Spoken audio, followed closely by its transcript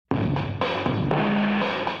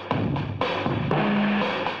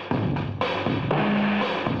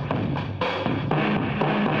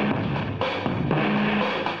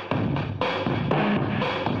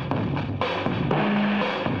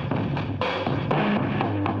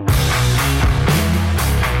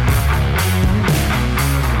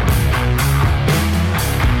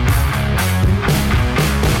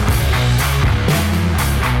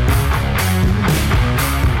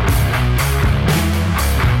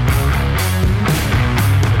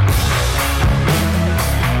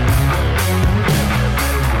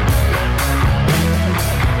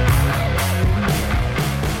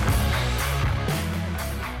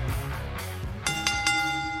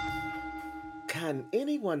Can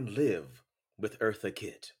anyone live with Eartha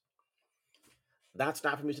Kitt? That's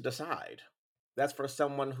not for me to decide. That's for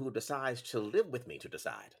someone who decides to live with me to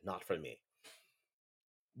decide, not for me.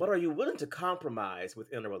 But are you willing to compromise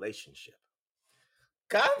within a relationship?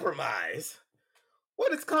 Compromise?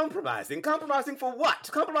 What is compromising? Compromising for what?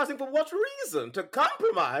 Compromising for what reason? To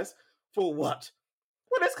compromise for what?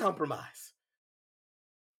 What is compromise?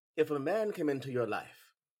 If a man came into your life,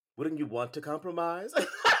 wouldn't you want to compromise?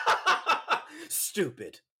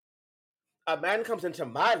 Stupid. A man comes into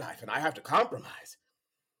my life and I have to compromise.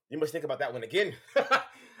 You must think about that one again.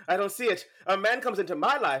 I don't see it. A man comes into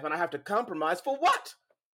my life and I have to compromise for what?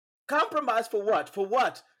 Compromise for what? For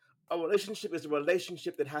what? A relationship is a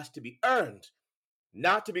relationship that has to be earned,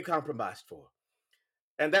 not to be compromised for.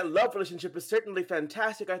 And that love relationship is certainly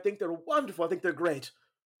fantastic. I think they're wonderful. I think they're great.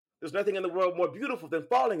 There's nothing in the world more beautiful than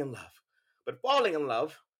falling in love. But falling in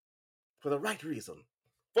love for the right reason.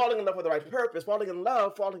 Falling in love for the right purpose. Falling in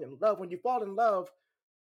love. When you fall in love,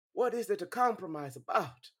 what is there to compromise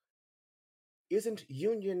about? Isn't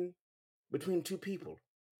union between two people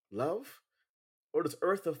love? Or does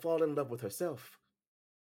Eartha fall in love with herself?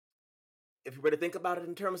 If you were to think about it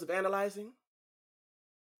in terms of analyzing,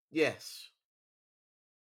 yes.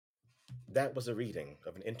 That was a reading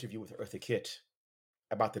of an interview with Eartha Kitt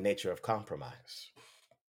about the nature of compromise.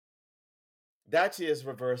 That is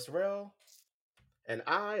Reverse Rel, and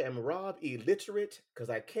I am Rob illiterate because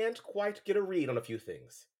I can't quite get a read on a few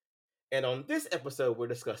things. And on this episode, we're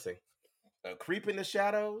discussing a creep in the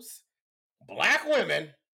shadows, black women,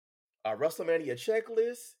 a WrestleMania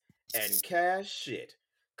checklist, and cash shit.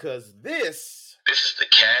 Because this is the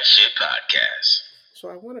Cash Shit Podcast. So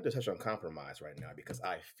I wanted to touch on compromise right now because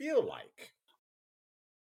I feel like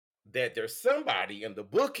that there's somebody in the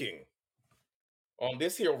booking on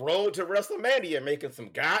this here road to WrestleMania making some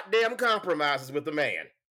goddamn compromises with the man.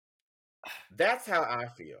 That's how I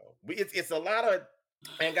feel. It's a lot of,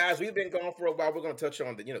 and guys, we've been gone for a while. We're going to touch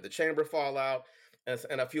on the chamber fallout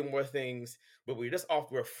and a few more things, but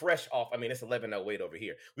we're fresh off. I mean, it's 11:08 over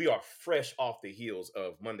here. We are fresh off the heels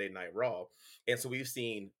of Monday Night Raw. And so we've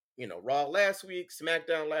seen, Raw last week,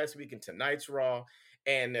 SmackDown last week, and tonight's Raw.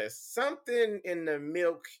 And there's something in the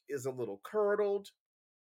milk is a little curdled.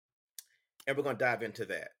 And we're going to dive into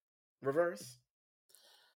that. Reverse?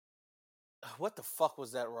 What the fuck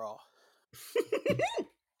was that Raw? The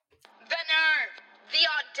nerve, the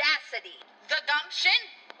audacity, the gumption,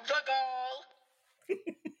 the gall.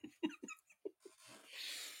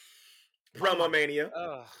 Promo Mania.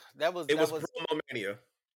 It was Promo Mania.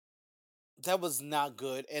 That was not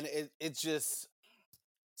good, and it just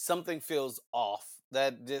something feels off.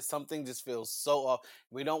 Something just feels so off.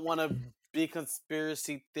 We don't want to be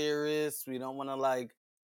conspiracy theorists. We don't want to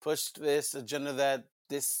push this agenda that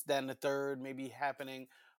this, that, and the third may be happening,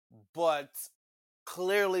 but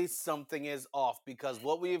clearly something is off because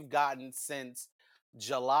what we've gotten since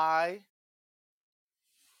July,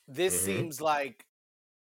 this seems like,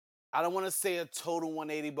 I don't want to say a total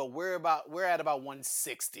 180, but we're at about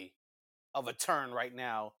 160 of a turn right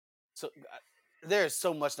now. So there's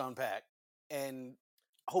so much to unpack, and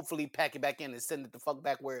hopefully pack it back in and send it the fuck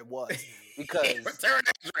back where it was. Because return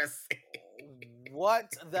address.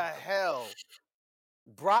 What the hell?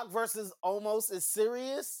 Brock versus Omos is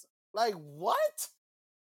serious? What?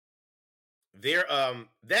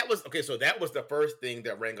 That was okay. So that was the first thing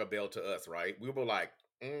that rang a bell to us, right? We were like,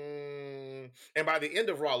 and by the end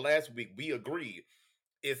of Raw last week, we agreed.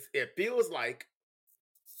 It feels like,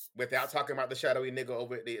 without talking about the shadowy nigga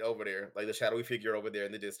over there, like the shadowy figure over there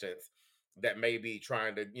in the distance, that may be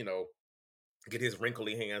trying to, get his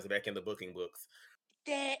wrinkly hands back in the booking books.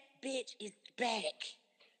 That bitch is back.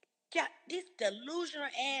 Yeah, this delusional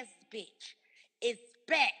ass bitch is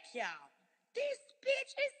back, y'all. This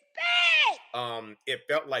bitch is back. It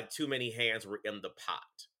felt like too many hands were in the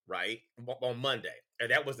pot, right? On Monday.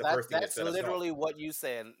 And that was the first thing that set us off. That's literally what you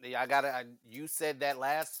said. You said that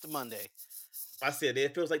last Monday. I said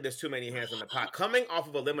it feels like there's too many hands in the pot coming off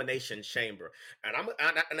of Elimination Chamber,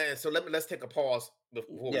 and so let's take a pause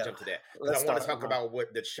before we jump to that. I want to talk about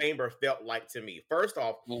what the Chamber felt like to me. First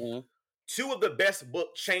off, two of the best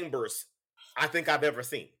booked chambers I think I've ever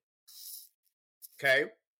seen. Okay,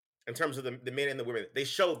 in terms of the men and the women, they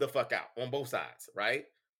showed the fuck out on both sides, right?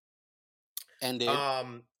 And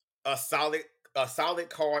a solid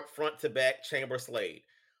card front to back Chamber Slade.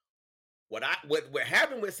 What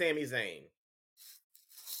happened with Sami Zayn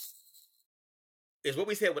is what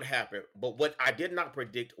we said would happen, but what I did not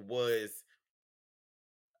predict was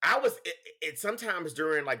it sometimes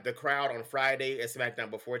during the crowd on Friday at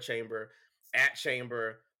SmackDown before Chamber, at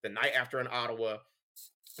Chamber, the night after in Ottawa,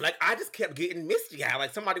 like I just kept getting misty eyed.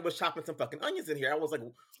 Like somebody was chopping some fucking onions in here. I was like,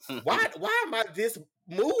 why am I this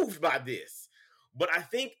moved by this? But I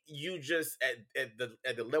think you just at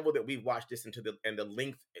the level that we watched this and the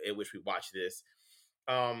length at which we watched this,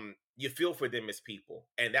 you feel for them as people,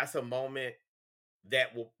 and that's a moment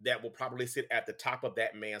that will probably sit at the top of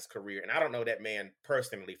that man's career. And I don't know that man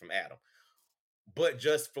personally from Adam, but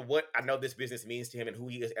just for what I know this business means to him and who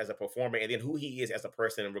he is as a performer, and then who he is as a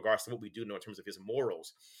person in regards to what we do know in terms of his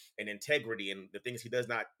morals and integrity and the things he does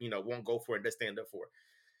not, won't go for and does stand up for.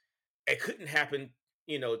 It couldn't happen,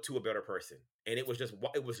 to a better person. And it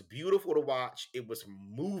was beautiful to watch. It was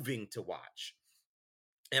moving to watch.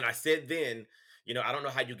 And I said then, I don't know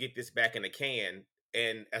how you get this back in the can.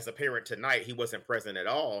 And as a parent tonight, he wasn't present at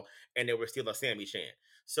all, and there was still a Sammy Chan.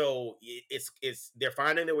 So it's they're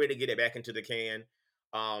finding a way to get it back into the can.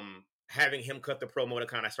 Having him cut the promo to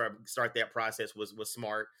kind of start that process was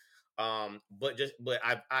smart. But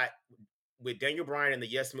I with Daniel Bryan and the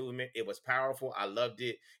Yes Movement, it was powerful. I loved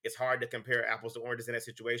it. It's hard to compare apples to oranges in that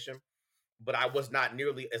situation, but I was not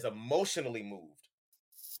nearly as emotionally moved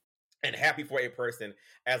and happy for a person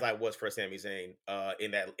as I was for Sami Zayn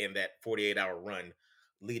in that 48-hour run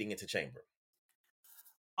leading into Chamber.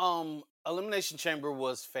 Elimination Chamber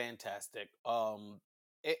was fantastic.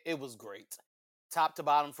 It was great, top to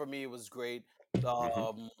bottom for me. It was great.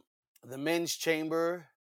 The men's chamber,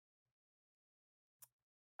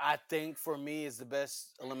 I think for me, is the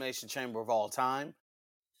best Elimination Chamber of all time.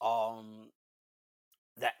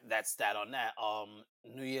 That's that on that.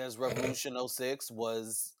 New Year's Revolution 06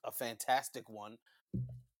 was a fantastic one.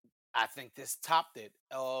 I think this topped it.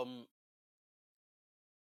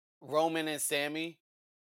 Roman and Sammy,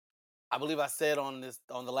 I believe I said on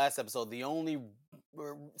the last episode,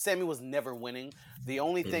 Sammy was never winning. The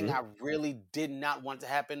only thing I really did not want to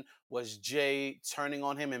happen was Jay turning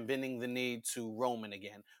on him and bending the knee to Roman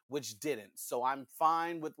again, which didn't. So I'm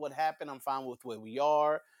fine with what happened. I'm fine with where we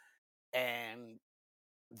are. And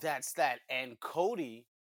that's that. And Cody,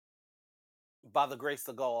 by the grace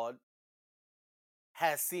of God,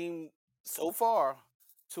 has seemed so far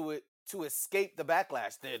to escape the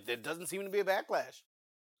backlash. There doesn't seem to be a backlash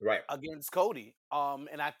right against Cody.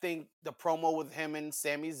 And I think the promo with him and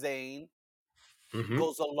Sami Zayn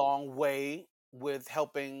goes a long way with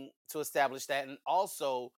helping to establish that. And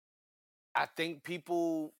also, I think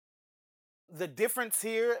the difference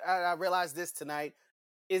here, I realized this tonight,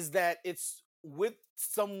 is that it's with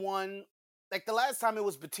someone, like the last time it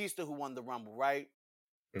was Batista who won the Rumble, right?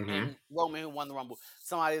 And Roman who won the Rumble.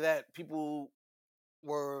 Somebody that people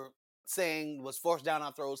were saying was forced down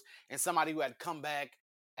our throats, and somebody who had come back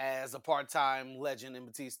as a part-time legend in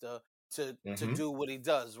Batista to do what he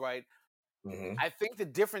does, right? I think the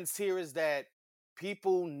difference here is that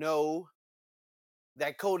people know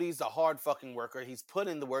that Cody's a hard fucking worker. He's put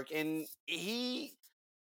in the work, and he,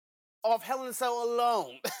 off Hell in a Cell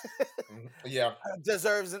alone,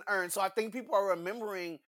 deserves an earn. So I think people are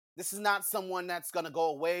remembering this is not someone that's going to go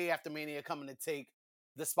away after Mania coming to take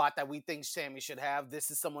the spot that we think Sammy should have.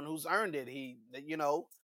 This is someone who's earned it.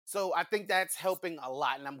 So I think that's helping a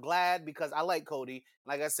lot. And I'm glad because I like Cody.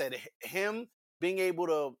 Like I said, him being able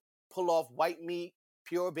to pull off white meat,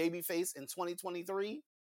 pure babyface in 2023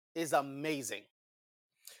 is amazing.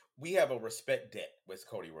 We have a respect debt with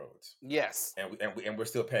Cody Rhodes. Yes. And we're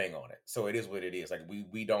still paying on it. So it is what it is. Like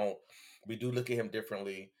we do look at him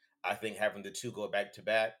differently. I think having the two go back to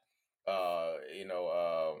back,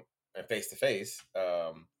 and face to face,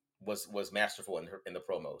 was masterful in the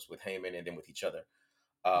promos with Heyman and then with each other.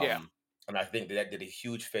 And I think that did a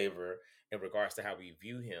huge favor in regards to how we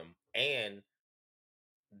view him. And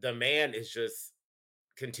the man is just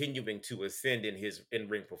continuing to ascend in his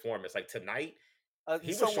in-ring performance. Like tonight, he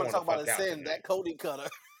was showing talk about ascend, that Cody cutter.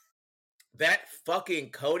 That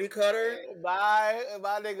fucking Cody cutter. My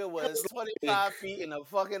nigga was 25 feet in the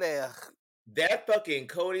fucking air. That fucking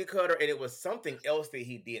Cody cutter, and it was something else that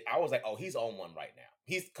he did. I was like, oh, he's on one right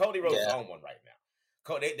now. Cody Rhodes is on one right now.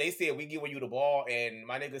 They said we giving you the ball, and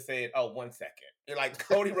my nigga said, "Oh, 1 second." They're like,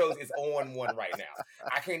 Cody Rhodes is on one right now.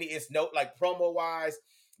 I can't. It's no like promo wise,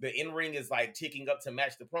 the in ring is like ticking up to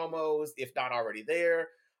match the promos, if not already there.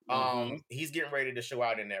 He's getting ready to show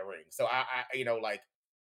out in that ring. So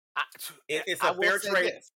it's a fair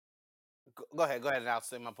trade. Go ahead, and I'll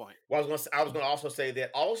say my point. Well, I was going to also say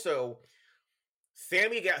that also,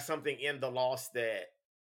 Sammy got something in the loss that,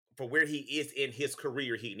 for where he is in his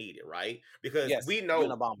career, he needed, right? Because we know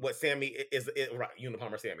what Sammy is right,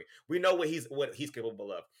 Unabomber Sammy. We know what he's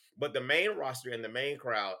capable of. But the main roster and the main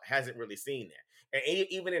crowd hasn't really seen that. And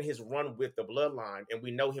even in his run with the Bloodline, and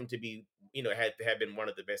we know him to be, have been one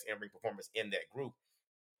of the best in-ring performers in that group,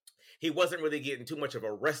 He wasn't really getting too much of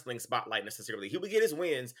a wrestling spotlight necessarily. He would get his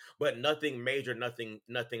wins, but nothing major, nothing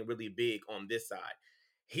really big on this side.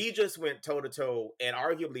 He just went toe to toe and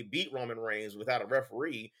arguably beat Roman Reigns without a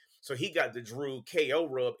referee. So he got the Drew KO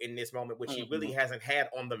rub in this moment, which he really hasn't had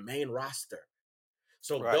on the main roster.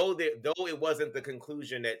 So though it wasn't the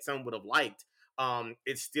conclusion that some would have liked,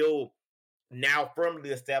 it still now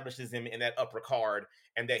firmly establishes him in that upper card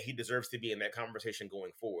and that he deserves to be in that conversation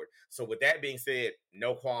going forward. So with that being said,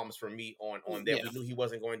 no qualms for me on that. Yeah. We knew he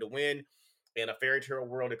wasn't going to win. In a fairy tale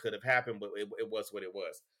world, it could have happened, but it was what it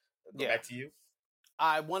was. Back to you.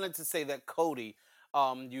 I wanted to say that Cody,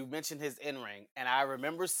 you mentioned his in-ring, and I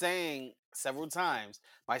remember saying several times,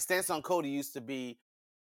 my stance on Cody used to be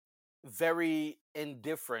very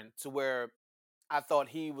indifferent, to where I thought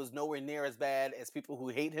he was nowhere near as bad as people who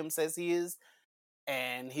hate him says he is,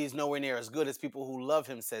 and he's nowhere near as good as people who love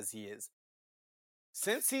him says he is.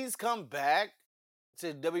 Since he's come back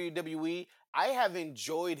to WWE, I have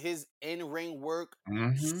enjoyed his in-ring work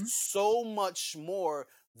so much more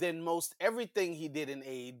than most everything he did in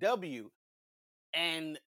AEW.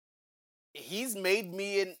 And he's made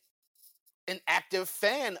me an active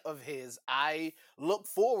fan of his. I look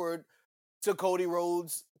forward to Cody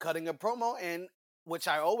Rhodes cutting a promo, and which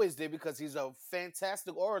I always did because he's a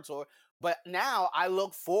fantastic orator. But now I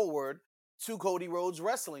look forward to Cody Rhodes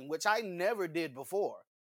wrestling, which I never did before.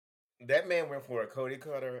 That man went for a Cody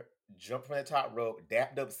Cutter, jumped from the top rope,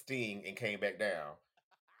 dapped up Sting, and came back down.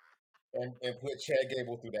 And put Chad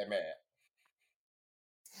Gable through that mat.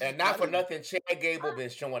 And not for nothing, Chad Gable been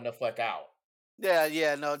showing the fuck out.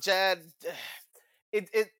 Yeah, no, Chad.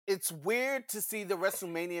 It's weird to see the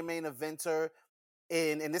WrestleMania main eventer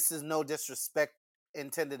and this is no disrespect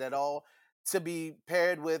intended at all, to be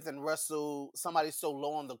paired with and wrestle somebody so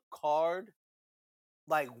low on the card,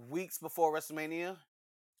 like weeks before WrestleMania.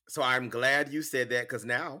 So I'm glad you said that, because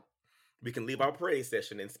now we can leave our praise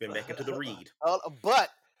session and spin back into the read.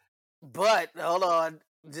 But hold on,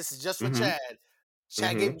 this is just for Chad.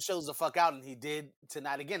 Chad Gable shows the fuck out, and he did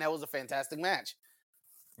tonight again. That was a fantastic match.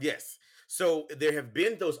 Yes. So there have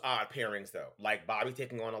been those odd pairings though, like Bobby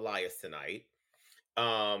taking on Elias tonight.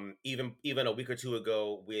 Even a week or two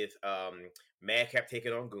ago with Madcap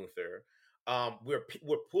taking on Gunther.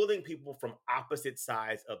 We're pulling people from opposite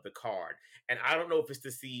sides of the card, and I don't know if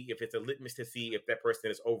it's a litmus to see if that person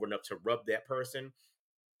is over enough to rub that person.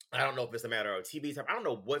 I don't know if it's a matter of TV time. I don't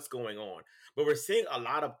know what's going on, but we're seeing a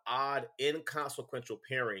lot of odd, inconsequential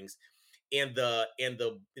pairings in the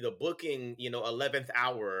booking, 11th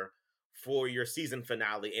hour for your season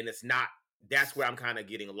finale, and it's not. That's where I'm kind of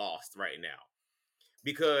getting lost right now,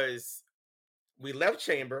 because we left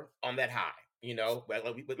Chamber on that high. We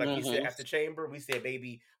said after Chamber, we said,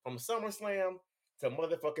 baby, from SummerSlam to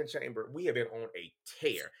motherfucking Chamber, we have been on a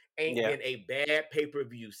tear. Ain't been a bad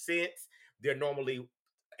pay-per-view since. They're normally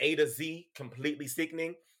A to Z, completely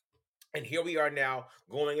sickening. And here we are now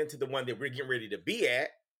going into the one that we're getting ready to be at,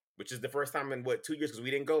 which is the first time in 2 years, because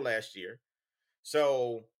we didn't go last year.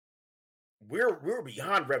 So we're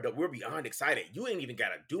beyond revved up. We're beyond excited. You ain't even got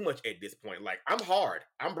to do much at this point. Like, I'm hard.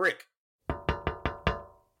 I'm brick.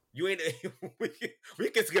 You ain't. We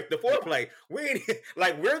can skip the foreplay. We ain't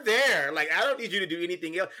like, we're there. Like, I don't need you to do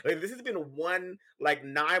anything else. Like, this has been one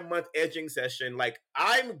 9-month edging session. Like,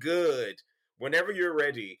 I'm good whenever you're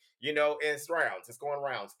ready. And it's rounds. It's going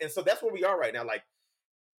rounds. And so that's where we are right now. Like,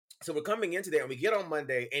 so we're coming into there, and we get on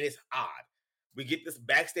Monday, and it's odd. We get this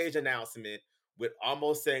backstage announcement with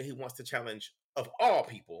almost saying he wants to challenge, of all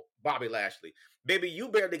people, Bobby Lashley. Baby, you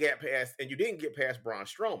barely got past, and you didn't get past Braun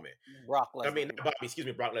Strowman. Brock Lesnar. I mean, not Bobby, excuse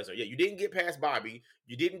me, Brock Lesnar. Yeah, you didn't get past Bobby.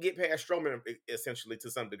 You didn't get past Strowman, essentially, to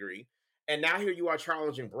some degree. And now here you are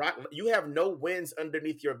challenging Brock. You have no wins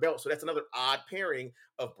underneath your belt. So that's another odd pairing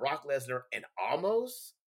of Brock Lesnar and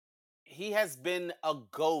Almost. He has been a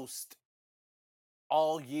ghost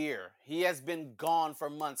all year. He has been gone for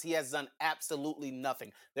months. He has done absolutely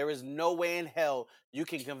nothing. There is no way in hell you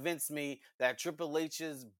can convince me that Triple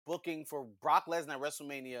H's booking for Brock Lesnar at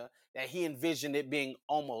WrestleMania, that he envisioned it being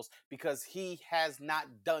Almost, because he has not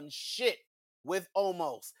done shit with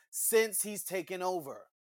Almost since he's taken over.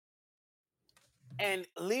 And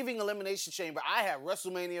leaving Elimination Chamber, I have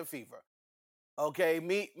WrestleMania fever. Okay,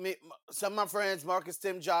 me, some of my friends, Marcus,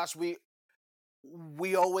 Tim, Josh, we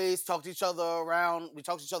always talk to each other around. We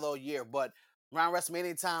talk to each other all year, but around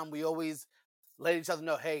WrestleMania time, we always let each other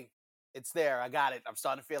know, hey, it's there. I got it. I'm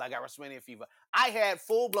starting to feel I got WrestleMania fever. I had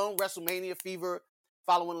full-blown WrestleMania fever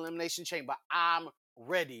following Elimination Chamber. I'm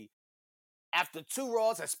ready. After 2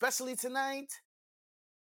 Raws, especially tonight,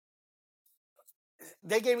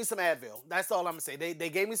 they gave me some Advil. That's all I'm going to say. They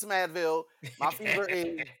gave me some Advil. My fever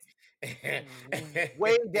is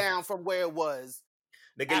way down from where it was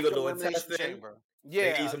They give you a after little Elimination tussin. Chamber. They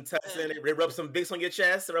give you Yeah, some tussin. They rub some Vicks on your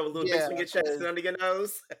chest. Rub a little yeah, Vicks on your chest and 'cause under your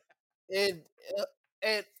nose. it,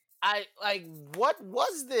 it, I like. What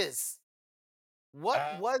was this? What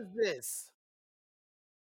Uh, was this?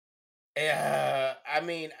 I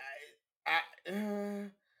mean,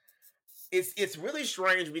 it's really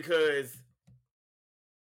strange because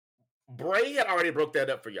Bray had already broke that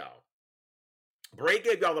up for y'all. Bray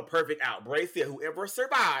gave y'all the perfect out. Bray said, "Whoever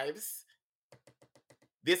survives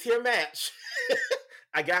this here match,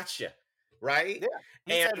 I got you." Right? Yeah,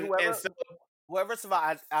 he said And so whoever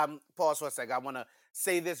survived. Pause for a second. I want to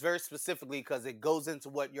say this very specifically because it goes into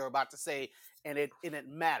what you're about to say, and it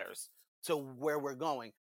matters to where we're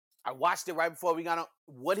going. I watched it right before we got on.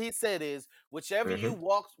 What he said is, whichever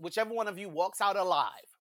one of you walks out alive,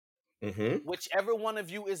 whichever one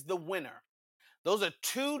of you is the winner. Those are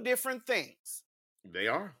two different things. they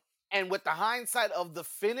are. And with the hindsight of the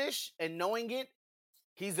finish and knowing it,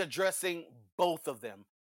 he's addressing both of them.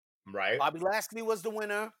 Right. Bobby Lashley was the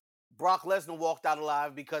winner. Brock Lesnar walked out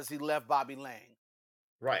alive because he left Bobby Lang.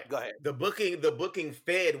 Right. Go ahead. The booking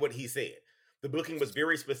fed what he said. The booking was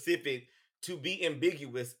very specific to be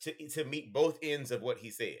ambiguous to meet both ends of what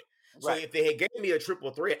he said. So Right. if they had given me a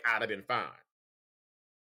triple threat, I'd have been fine.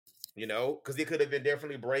 You know, because it could have been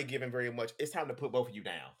definitely Bray given very much. It's time to put both of you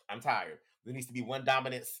down. I'm tired. There needs to be one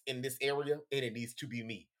dominance in this area, and it needs to be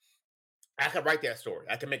me. I could write that story.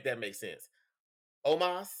 I can make that make sense.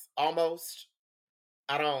 Omos, almost.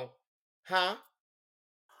 I don't. Huh?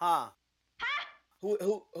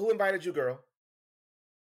 Who invited you, girl?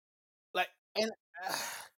 Like, and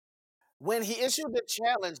when he issued the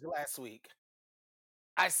challenge last week,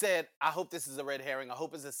 I said, I hope this is a red herring. I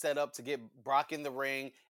hope it's a setup to get Brock in the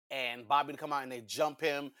ring and Bobby to come out and they jump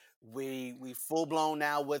him. We full blown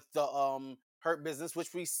now with the Hurt Business,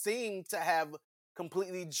 which we seem to have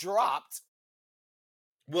completely dropped.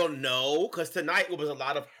 Well, no, because tonight it was a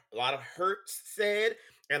lot of hurts said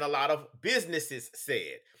and a lot of businesses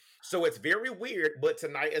said. So it's very weird. But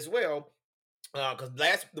tonight as well, because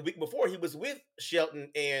the week before he was with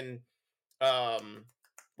Shelton and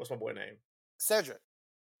what's my boy name? Cedric.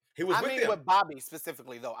 He was with them. with Bobby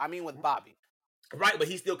specifically, though. I mean with Bobby. Right, but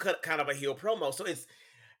he still cut kind of a heel promo. So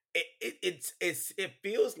it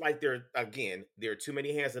feels like there are too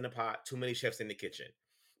many hands in the pot, too many chefs in the kitchen.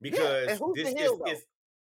 Because and who's this the heel, is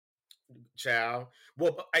child.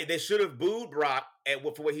 Well, they should have booed Brock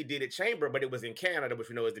for what he did at Chamber, but it was in Canada, which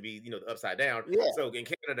we know is to be the upside down. Yeah. So in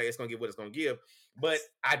Canada, it's gonna give what it's gonna give. But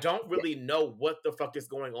I don't really know what the fuck is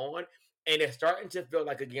going on, and it's starting to feel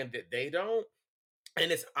like again that they don't. And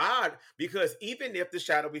it's odd because even if the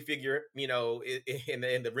shadowy figure, in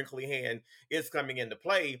the wrinkly hand is coming into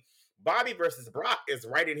play, Bobby versus Brock is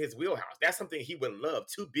right in his wheelhouse. That's something he would love.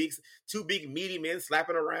 Two big meaty men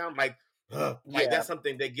slapping around like that's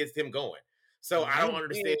something that gets him going. So I don't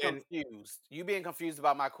understand. You being confused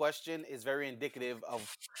about my question is very indicative of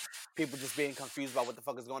people just being confused about what the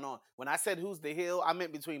fuck is going on. When I said who's the heel, I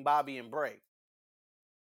meant between Bobby and Bray,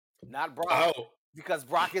 not Brock. Oh. Because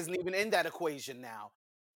Brock isn't even in that equation now.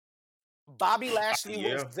 Bobby Lashley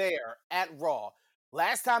was there at Raw.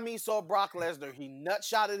 Last time he saw Brock Lesnar, he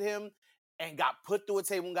nutshotted him and got put through a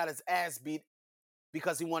table and got his ass beat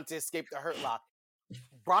because he wanted to escape the Hurt Lock.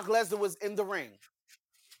 Brock Lesnar was in the ring.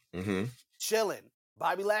 Chilling.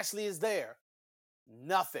 Bobby Lashley is there.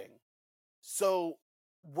 Nothing. So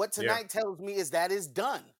what tonight tells me is that is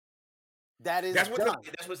done. That's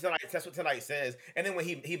what tonight says. And then when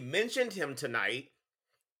he mentioned him tonight,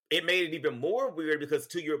 it made it even more weird because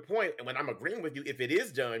to your point, and when I'm agreeing with you, if it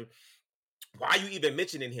is done, why are you even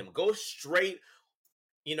mentioning him? Go straight,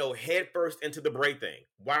 head first into the Bray thing.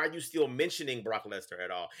 Why are you still mentioning Brock Lesnar at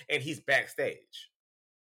all? And he's backstage.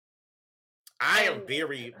 I am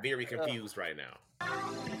very, very confused right now.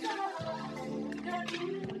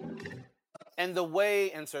 And the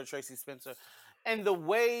way, insert Tracy Spencer, and the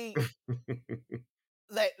way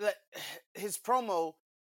that his promo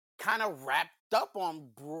kind of wrapped up on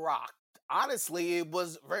Brock. Honestly, it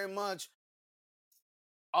was very much,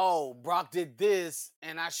 Brock did this,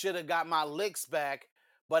 and I should have got my licks back,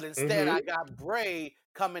 but instead I got Bray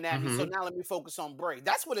coming at me, so now let me focus on Bray.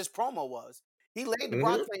 That's what his promo was. He laid the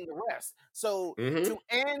Brock thing to rest. So to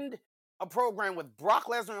end a program with Brock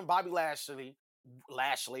Lesnar and Bobby Lashley,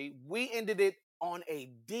 we ended it on a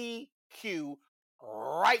DQ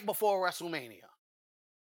right before WrestleMania.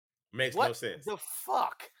 Makes no sense. The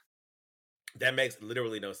fuck? That makes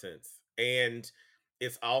literally no sense. And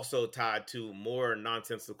it's also tied to more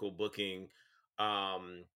nonsensical booking,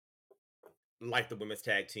 like the women's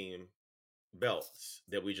tag team belts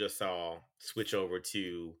that we just saw switch over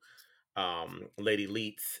to Lady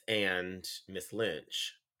Leeds and Miss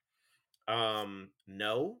Lynch.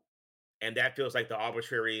 No, and that feels like the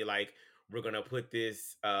arbitrary, like we're gonna put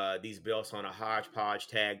these belts on a hodgepodge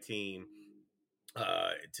tag team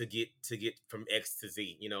to get from X to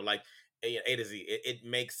Z. Like A to Z. It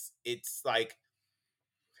makes it's like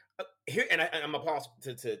here, and I'm gonna pause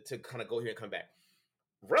to kind of go here and come back.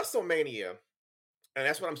 WrestleMania, and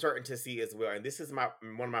that's what I'm starting to see as well. And this is one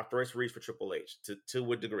of my first reads for Triple H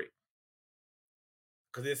to a degree,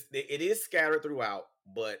 because it is scattered throughout,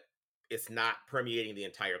 but it's not permeating the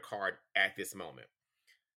entire card at this moment.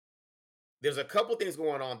 There's a couple things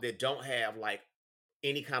going on that don't have like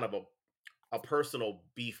any kind of a personal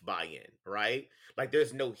beef buy-in, right? Like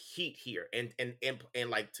there's no heat here, and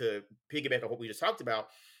like to piggyback on what we just talked about,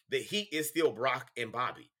 the heat is still Brock and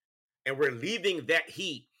Bobby, and we're leaving that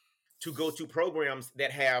heat to go to programs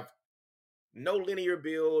that have no linear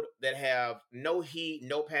build, that have no heat,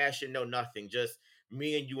 no passion, no nothing, just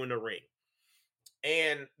me and you in the ring.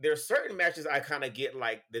 And there's certain matches I kind of get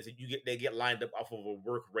like this. They get lined up off of a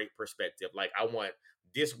work rate perspective. Like I want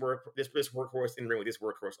this workhorse in the ring with this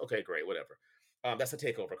workhorse. Okay, great, whatever. That's a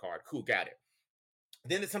takeover card. Cool, got it.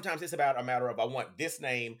 Then sometimes it's about a matter of I want this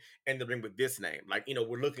name in the ring with this name. Like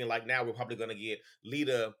we're looking like now we're probably going to get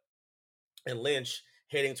Lita and Lynch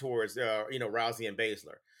heading towards Rousey and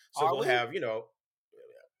Baszler. So we'll have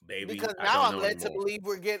baby. Because I now don't I'm know led to anymore.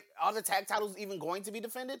 believe are the tag titles even going to be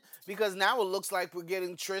defended? Because now it looks like we're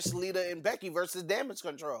getting Trish, Lita, and Becky versus Damage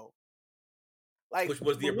Control. Like Which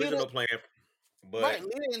was the original plan, but right,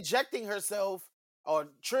 Lita injecting herself or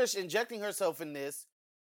Trish injecting herself in this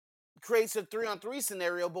creates a 3-on-3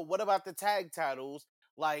 scenario. But what about the tag titles?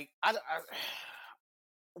 Like,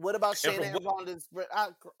 what about Shayna and Ronda's?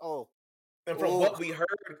 And from what we heard,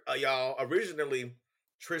 y'all, originally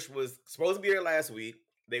Trish was supposed to be here last week.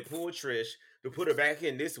 They pulled Trish to put her back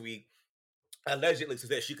in this week, allegedly, so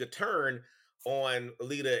that she could turn on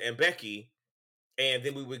Lita and Becky, and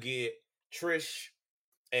then we would get Trish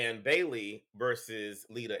and Bayley versus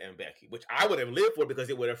Lita and Becky, which I would have lived for because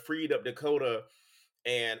it would have freed up Dakota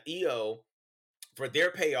and Io for their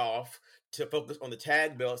payoff to focus on the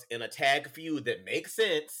tag belts in a tag feud that makes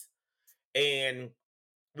sense, and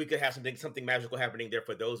we could have something magical happening there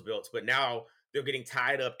for those belts. But now they're getting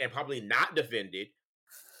tied up and probably not defended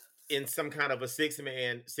in some kind of a six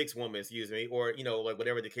woman, or like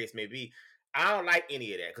whatever the case may be. I don't like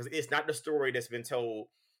any of that because it's not the story that's been told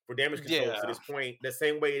for Damage Control to this point. The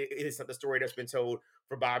same way it is not the story that's been told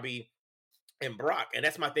for Bobby and Brock. And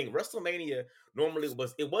that's my thing. WrestleMania normally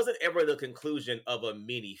wasn't ever the conclusion of a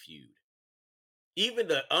mini feud. Even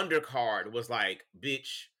the undercard was like,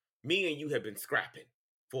 bitch, me and you have been scrapping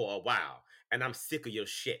for a while, and I'm sick of your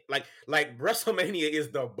shit. Like WrestleMania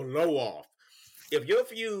is the blow off. If your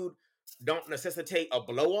feud don't necessitate a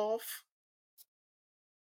blow off,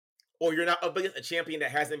 or you're not up against a champion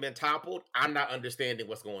that hasn't been toppled, I'm not understanding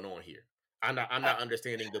what's going on here. I'm not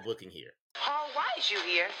understanding the booking here. Paul, why is you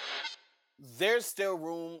here? There's still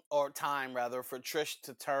room or time rather for Trish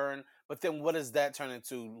to turn, but then what does that turn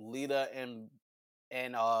into? Lita and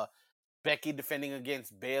Becky defending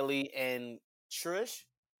against Bayley and Trish?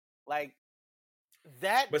 Like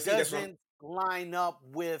that doesn't line up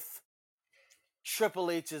with Triple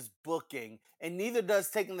H's booking, and neither does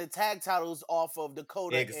taking the tag titles off of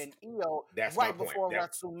Dakota and Io before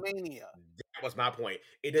WrestleMania. That was my point.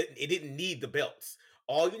 It didn't need the belts.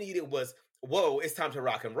 All you needed was, whoa, it's time to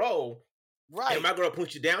rock and roll. Right. And my girl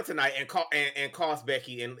put you down tonight and cost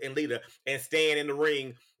Becky and Lita and stand in the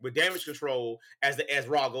ring with Damage Control as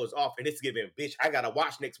Raw goes off. And it's giving, bitch, I gotta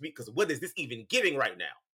watch next week because what is this even giving right now?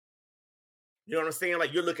 You know what I'm saying?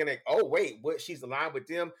 Like you're looking at, oh wait, what, she's aligned with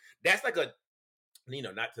them? That's like a,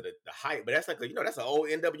 not to the height, but that's like a, that's an old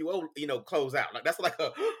NWO, close out. Like that's like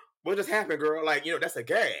a, what just happened, girl? Like, that's a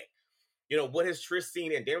gag. What has Trish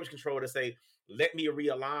seen in Damage Control to say, let me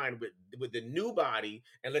realign with the new body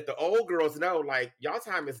and let the old girls know, like, y'all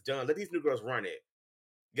time is done. Let these new girls run it.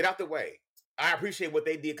 Get out the way. I appreciate what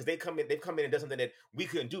they did because they've come in and done something that we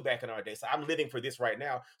couldn't do back in our day. So I'm living for this right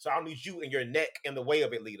now. So I don't need you and your neck in the way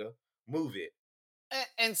of it, Lita. Move it.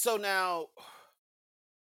 And so now,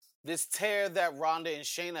 this tear that Ronda and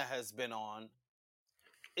Shayna has been on,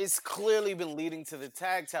 it's clearly been leading to the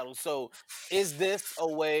tag title. So is this a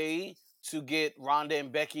way to get Ronda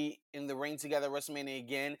and Becky in the ring together at WrestleMania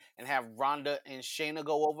again and have Ronda and Shayna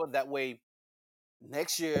go over? That way,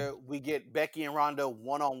 next year, we get Becky and Ronda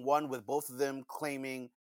one-on-one with both of them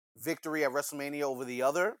claiming victory at WrestleMania over the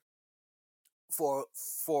other for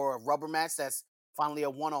a rubber match that's finally a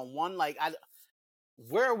one-on-one. Like,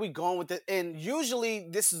 where are we going with it? And usually,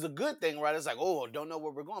 this is a good thing, right? It's like, oh, don't know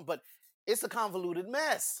where we're going. But it's a convoluted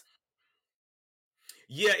mess.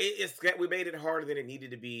 Yeah, it's that we made it harder than it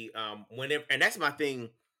needed to be. Whenever, and that's my thing.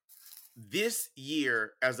 This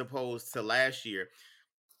year, as opposed to last year,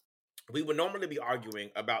 we would normally be arguing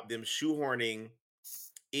about them shoehorning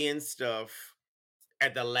in stuff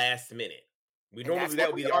at the last minute. We And normally that's that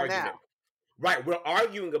what would be we the are argument. now. Right, we're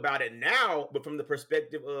arguing about it now, but from the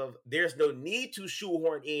perspective of there's no need to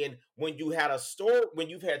shoehorn in when you had a story, when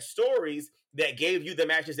you've had stories that gave you the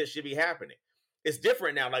matches that should be happening. It's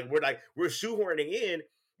different now. We're shoehorning in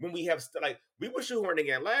when we have we were shoehorning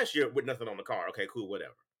in last year with nothing on the card. Okay, cool,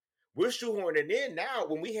 whatever. We're shoehorning in now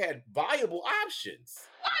when we had viable options.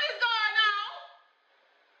 What is going on?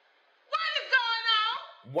 What is going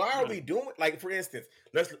on? Why are we doing for instance?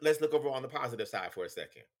 Let's look over on the positive side for a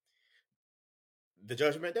second. The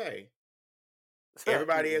Judgment Day.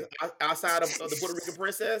 Everybody is outside of the Puerto Rican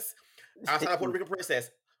princess. Outside of Puerto Rican princess,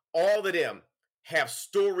 all of them have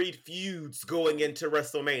storied feuds going into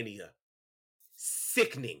WrestleMania.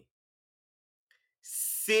 Sickening.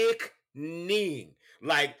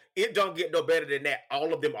 Like, it don't get no better than that.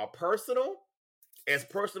 All of them are personal as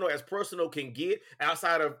personal can get.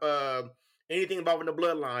 Outside of anything involving the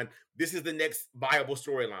bloodline, this is the next viable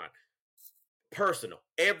storyline. Personal.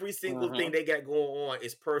 Every single thing they got going on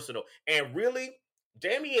is personal. And really,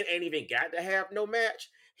 Damian ain't even got to have no match.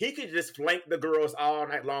 He could just flank the girls all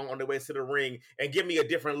night long on the way to the ring and give me a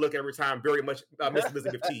different look every time. Very much Miss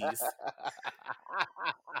Elizabeth Tease.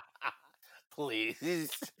 Please.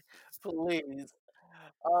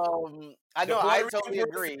 I know, I totally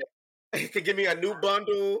agree. He could give me a new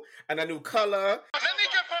bundle and a new color. Let me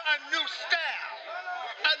give her a new style,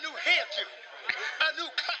 a new hairdo, a new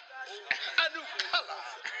cut, a new color.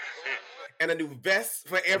 And a new vest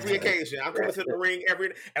for every occasion. I'm coming to the ring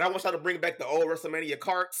and I want y'all to bring back the old WrestleMania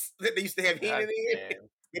carts that they used to have Heenan in.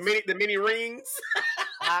 The mini rings.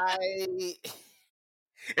 I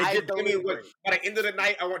totally agree. By the end of the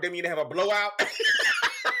night, I want Damian to have a blowout.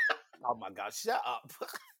 Oh my God, shut up.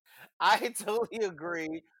 I totally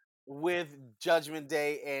agree with Judgment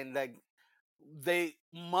Day, and they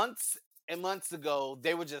months and months ago,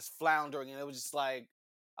 they were just floundering, and it was just like,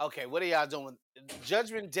 okay, what are y'all doing?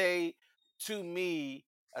 Judgment Day, to me,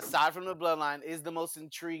 aside from the bloodline, is the most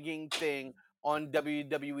intriguing thing on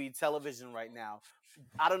WWE television right now.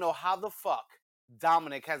 I don't know how the fuck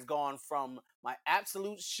Dominic has gone from my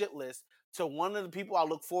absolute shit list to one of the people I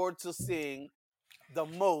look forward to seeing the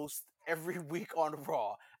most every week on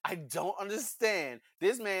Raw. I don't understand.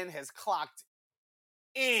 This man has clocked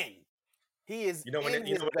in. He is when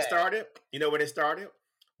it started? You know when it started?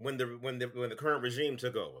 When the current regime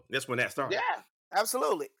took over. That's when that started. Yeah,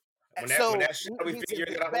 absolutely. When that shit, we figured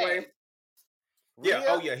it out of the way.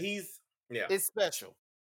 Yeah, it's special.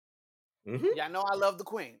 Mm-hmm. Yeah, I know I love the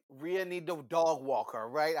Queen. Rhea need the dog walker,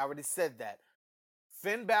 right? I already said that.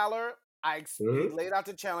 Finn Balor, he laid out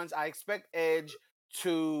the challenge. I expect Edge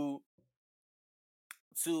to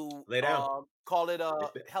lay down. Call it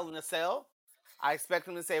Hell in a Cell. I expect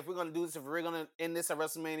him to say, if we're going to do this, if we're going to end this at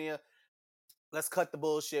WrestleMania, let's cut the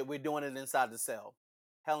bullshit. We're doing it inside the cell.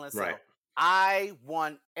 Hell in a Cell. Right. I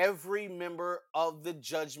want every member of the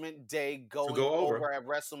Judgment Day going over at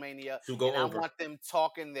WrestleMania. I want them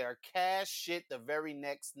talking their cash shit the very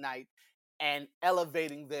next night and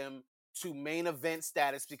elevating them to main event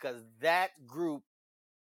status, because that group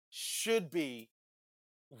should be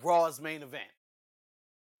Raw's main event.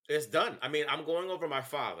 It's done. I mean, I'm going over my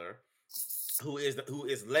father, who is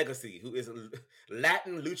legacy, who is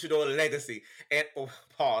Latin luchador legacy, and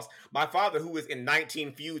pause. My father, who is in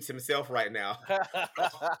 19 feuds himself right now,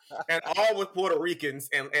 and all with Puerto Ricans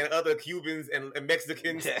and other Cubans and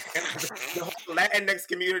Mexicans, and the whole Latinx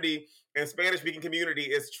community and Spanish speaking community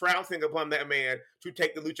is trouncing upon that man to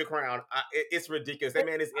take the lucha crown. It's ridiculous. That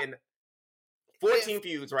man is in 14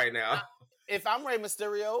 feuds right now. If I'm Rey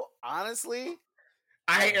Mysterio, honestly,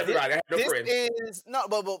 I hate everybody. I have no friends.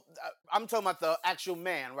 But I'm talking about the actual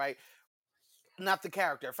man, right? Not the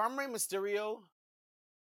character. If I'm Rey Mysterio,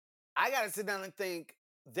 I gotta sit down and think,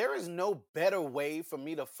 there is no better way for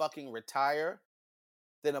me to fucking retire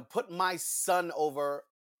than to put my son over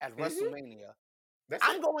at WrestleMania.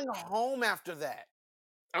 I'm going home after that.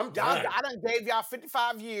 I'm done. I done gave y'all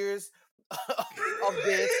 55 years of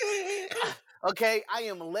this. Okay, I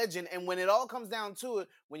am a legend, and when it all comes down to it,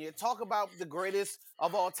 when you talk about the greatest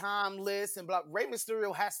of all time list and blah, Rey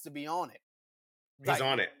Mysterio has to be on it. He's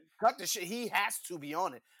on it. Cut the shit. He has to be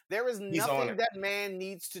on it. There is nothing that man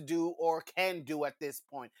needs to do or can do at this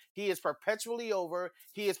point. He is perpetually over.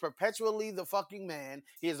 He is perpetually the fucking man.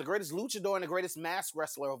 He is the greatest luchador and the greatest masked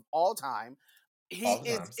wrestler of all time. He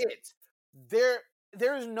is it.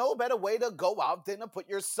 There is no better way to go out than to put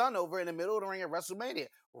your son over in the middle of the ring at WrestleMania.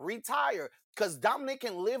 retire. Because Dominic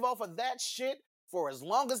can live off of that shit for as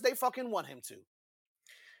long as they fucking want him to.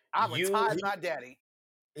 I retired my daddy.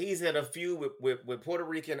 He's in a feud with Puerto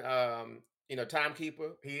Rican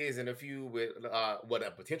timekeeper. He is in a feud with what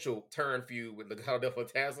a potential turn feud with the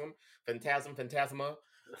Phantasma.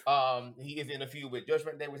 He is in a feud with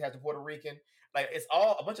Judgment Day, which has a Puerto Rican. Like, it's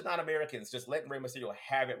all a bunch of non-Americans just letting Rey Mysterio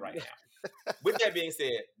have it right now. With that being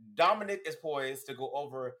said, Dominic is poised to go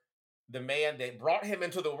over the man that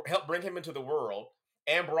helped bring him into the world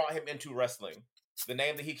and brought him into wrestling. The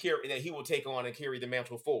name that he will take on and carry the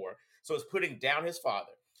mantle for. So it's putting down his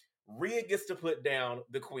father. Rhea gets to put down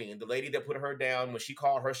the queen, the lady that put her down when she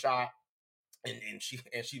called her shot and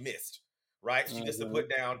she missed. Right? She gets to put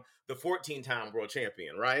down the 14-time world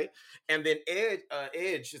champion, right? And then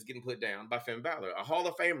Edge is getting put down by Finn Balor. A Hall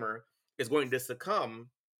of Famer is going to succumb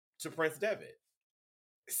to Prince Devitt.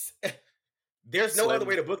 There's no other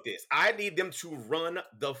way to book this. I need them to run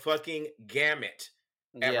the fucking gamut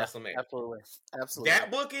at WrestleMania. Absolutely.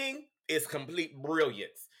 That booking is complete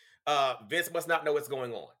brilliance. Vince must not know what's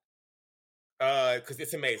going on. Because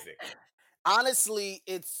it's amazing. Honestly,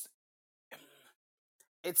 it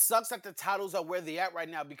sucks that the titles are where they at right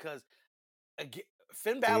now because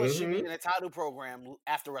Finn Balor should be in a title program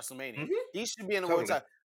after WrestleMania. He should be in the world title.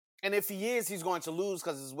 And if he is, he's going to lose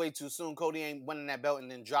because it's way too soon. Cody ain't winning that belt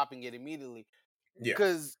and then dropping it immediately. Yeah.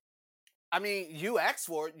 Because, I mean, you asked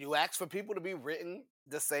for it. You asked for people to be written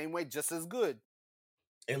the same way, just as good.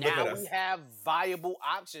 And now we have viable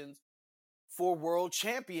options for world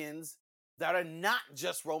champions that are not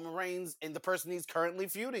just Roman Reigns and the person he's currently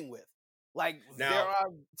feuding with. Like, there are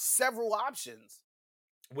several options.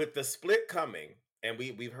 With the split coming, and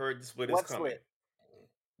we've heard the split is coming. Split?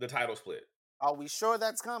 The title split. Are we sure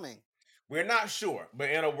that's coming? We're not sure,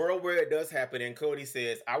 but in a world where it does happen, and Cody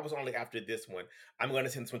says, I was only after this one, I'm going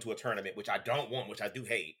to send this one to a tournament, which I don't want, which I do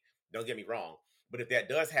hate. Don't get me wrong. But if that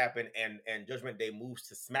does happen and Judgment Day moves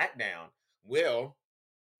to SmackDown,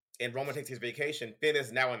 and Roman takes his vacation, Finn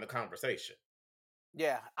is now in the conversation.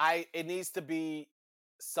 Yeah, it needs to be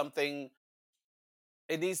something.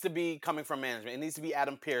 It needs to be coming from management. It needs to be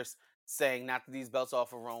Adam Pearce saying, not that these belts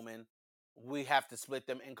off of Roman, we have to split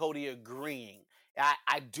them, and Cody agreeing.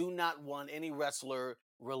 I do not want any wrestler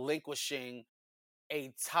relinquishing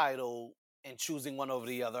a title and choosing one over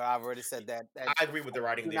the other. I've already said that. I agree with the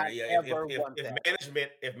writing there. Yeah,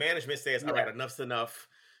 if management says, all right, enough's enough,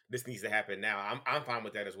 this needs to happen now. I'm fine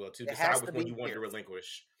with that as well too. Decide which one you want to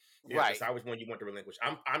relinquish. Yeah, right. Decide which one you want to relinquish.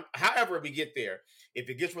 However we get there, if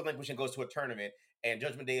it gets relinquished and goes to a tournament, and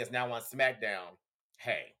Judgment Day is now on SmackDown,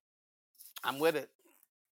 hey, I'm with it.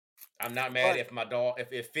 I'm not mad if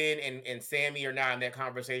Finn and Sammy are not in that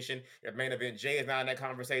conversation, if Main Event Jay is not in that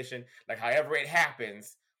conversation, like however it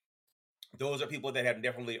happens, those are people that have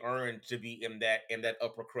definitely earned to be in that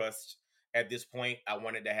upper crust at this point. I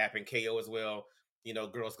want it to happen. KO as well.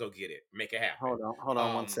 Girls, go get it. Make it happen. Hold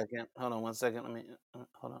on 1 second. Hold on 1 second. Let me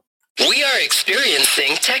hold on. We are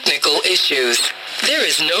experiencing technical issues. There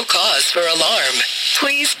is no cause for alarm.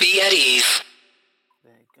 Please be at ease.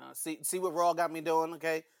 There you go. See what Raw got me doing,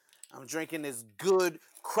 okay? I'm drinking this good,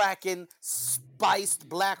 cracking, spiced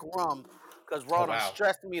black rum because Raw done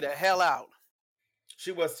stressed me the hell out.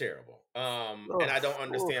 She was terrible. And I don't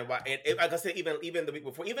understand why. And like I said, even the week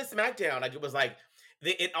before, even SmackDown, like it was like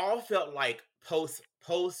it all felt like post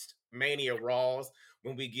Mania Raws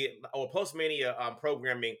when we get post Mania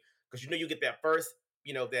programming, because you get that first,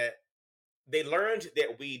 that they learned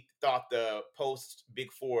that we thought the post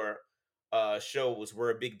Big Four shows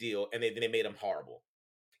were a big deal, and then they made them horrible.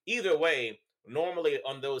 Either way, normally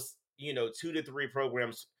on those 2 to 3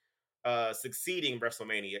 programs succeeding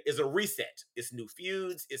WrestleMania is a reset. It's new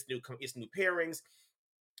feuds, it's new pairings.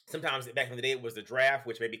 Sometimes back in the day it was the draft,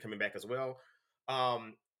 which may be coming back as well.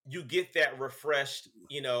 You get that refreshed,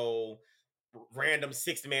 random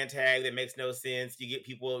 6-man tag that makes no sense. You get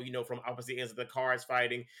people, from opposite ends of the cards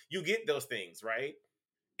fighting. You get those things, right?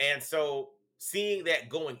 And so seeing that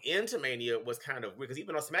going into Mania was kind of weird, because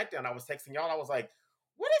even on SmackDown, I was texting y'all, I was like,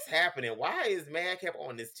 what is happening? Why is Madcap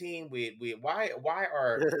on this team with why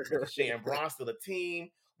are Ricochet and Braun still a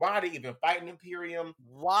team? Why are they even fighting Imperium?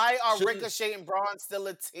 Why are Ricochet and Braun still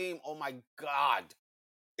a team? Oh my God.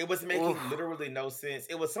 It was making literally no sense.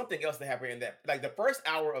 It was something else that happened in that. Like the first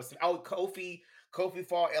hour of Kofi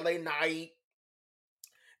fought LA Knight.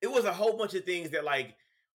 It was a whole bunch of things that, like,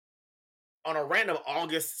 on a random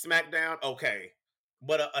August SmackDown, okay.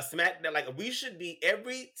 But a SmackDown, like, we should be,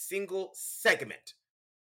 every single segment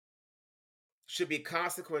should be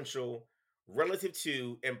consequential relative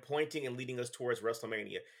to and pointing and leading us towards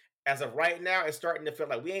WrestleMania. as of right now, it's starting to feel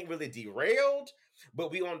like we ain't really derailed,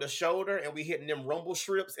 but we on the shoulder and we hitting them rumble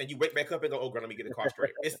strips, and you wake back up and go, "Oh, girl, let me get the car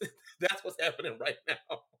straight." That's what's happening right now.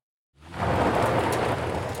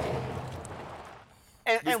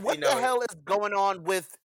 And what the hell is going on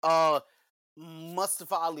with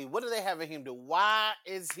Mustafa Ali? What are they having him do? Why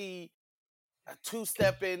is he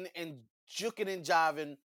two-stepping and juking and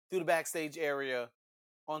jiving through the backstage area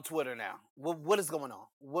on Twitter now? What is going on?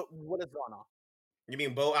 What is going on? You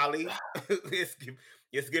mean Bo Ali?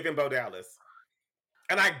 it's giving Bo Dallas,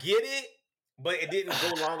 and I get it, but it didn't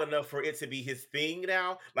go long enough for it to be his thing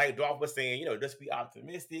now. Like Dolph was saying, just be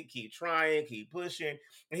optimistic, keep trying, keep pushing.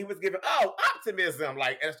 And he was giving, optimism.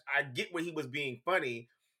 Like, I get where he was being funny,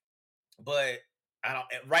 but I don't,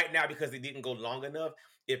 right now, because it didn't go long enough,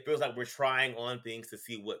 it feels like we're trying on things to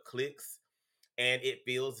see what clicks. And it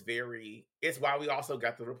feels it's why we also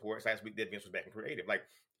got the reports last week that Vince was back in creative. Like,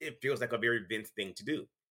 it feels like a very Vince thing to do.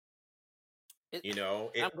 It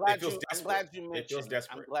feels desperate. I'm glad you mentioned. It feels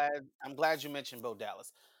desperate. I'm glad you mentioned Bo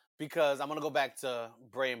Dallas, because I'm gonna go back to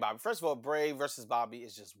Bray and Bobby. First of all, Bray versus Bobby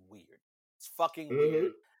is just weird. It's fucking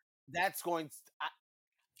weird. That's going.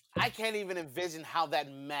 I can't even envision how that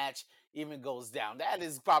match even goes down. That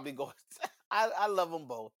is probably going. I love them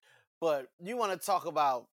both, but you want to talk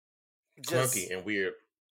about just clunky and weird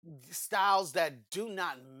styles that do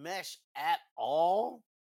not mesh at all.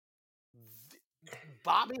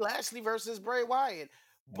 Bobby Lashley versus Bray Wyatt.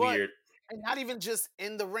 Weird. And not even just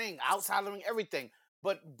in the ring, outside the ring, everything.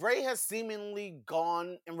 But Bray has seemingly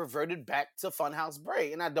gone and reverted back to Funhouse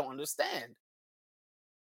Bray, and I don't understand.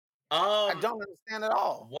 I don't understand at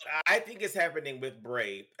all. What I think is happening with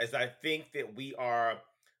Bray is I think that we are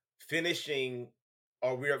finishing,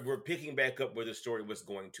 or we're picking back up where the story was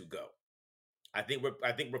going to go. I think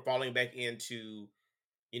we're falling back into,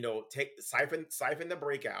 siphon the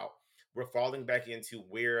breakout. We're falling back into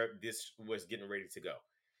where this was getting ready to go.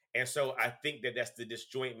 And so I think that's the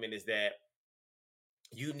disjointment, is that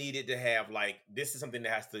you needed to have, like, this is something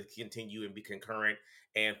that has to continue and be concurrent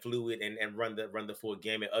and fluid and run the full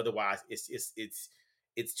gamut. Otherwise,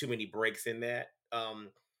 it's too many breaks in that.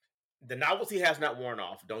 The novelty has not worn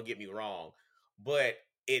off, don't get me wrong, but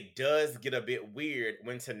it does get a bit weird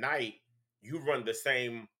when tonight you run the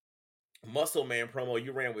same Muscle Man promo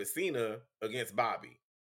you ran with Cena against Bobby.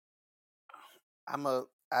 I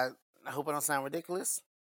hope I don't sound ridiculous.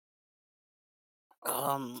 But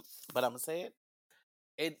I'm gonna say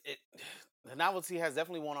it. The novelty has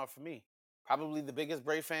definitely worn off for me. Probably the biggest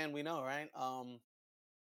Bray fan we know, right?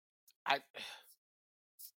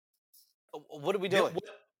 What are we doing?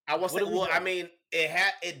 I mean,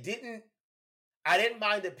 it didn't. I didn't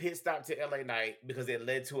mind the pit stop to LA Knight because it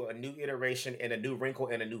led to a new iteration and a new wrinkle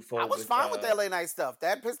and a new fold. I was fine with the LA Knight stuff.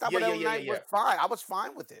 That pit stop with LA Knight was fine. I was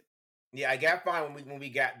fine with it. Yeah, I got fine when we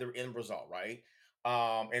got the end result, right?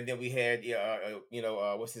 And then we had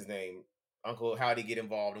what's his name, Uncle Howdy, get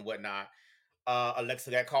involved and whatnot.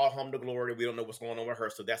 Alexa got called home to glory. We don't know what's going on with her,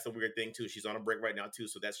 so that's a weird thing too. She's on a break right now too,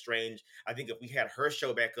 so that's strange. I think if we had her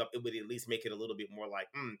show back up, it would at least make it a little bit more like,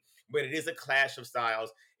 but it is a clash of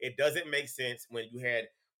styles. It doesn't make sense when you had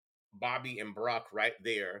Bobby and Brock right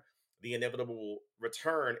there, the inevitable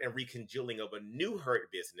return and recongealing of a new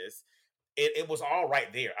Hurt Business. It was all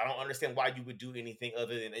right there. I don't understand why you would do anything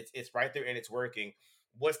other than it's right there and it's working.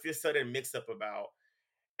 What's this sudden mix up about?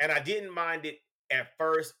 And I didn't mind it at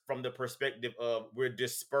first from the perspective of we're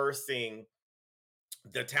dispersing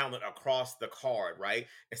the talent across the card, right?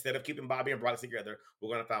 Instead of keeping Bobby and Brock together, we're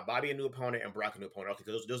going to find Bobby a new opponent and Brock a new opponent. Okay,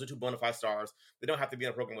 because those are two bona fide stars. They don't have to be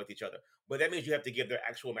in a program with each other. But that means you have to give their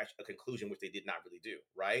actual match a conclusion, which they did not really do,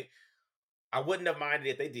 right? I wouldn't have minded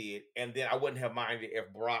if they did, and then I wouldn't have minded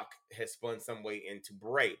if Brock had spun some way into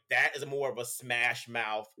Bray. That is more of a smash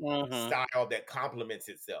mouth style that complements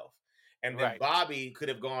itself. And then Bobby could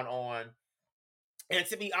have gone on. And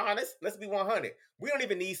to be honest, let's be 100. We don't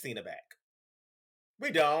even need Cena back.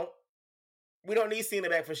 We don't need Cena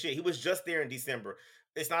back for shit. He was just there in December.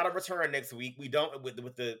 It's not a return next week. We don't with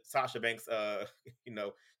the Sasha Banks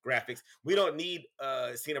graphics. We don't need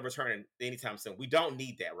Cena returning anytime soon. We don't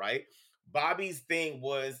need that, right? Bobby's thing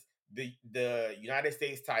was the United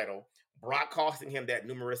States title. Brock costing him that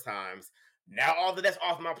numerous times. Now all that's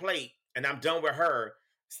off my plate, and I'm done with her.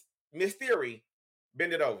 Miss Theory,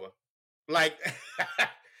 bend it over. Like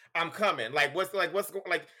I'm coming. Like what's going?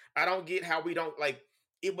 Like I don't get how we don't like.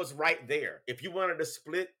 It was right there. If you wanted to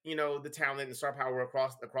split, the talent and star power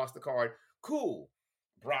across the card, cool.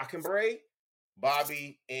 Brock and Bray,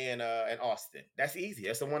 Bobby and Austin. That's easy.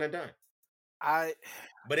 That's the one and done.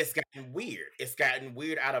 But it's gotten weird. It's gotten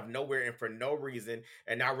weird out of nowhere and for no reason.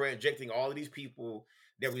 And now we're injecting all of these people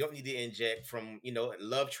that we don't need to inject from,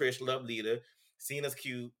 love Trish, love Lita, Cena's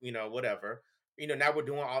cute, whatever. Now we're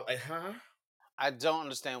doing all like, huh? I don't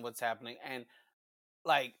understand what's happening. And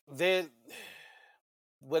like where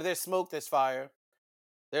there's smoke, there's fire.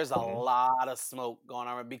 There's a lot of smoke going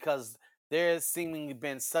on because there's seemingly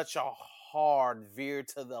been such a hard veer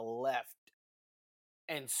to the left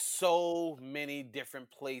in so many different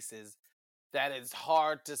places that it's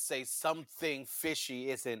hard to say something fishy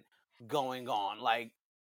isn't going on. Like,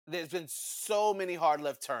 there's been so many hard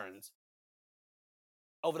left turns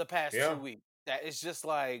over the past 2 weeks that it's just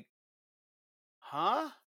like, huh?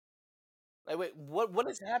 Like, wait, what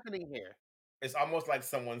is happening here? It's almost like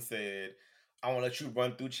someone said, I want to let you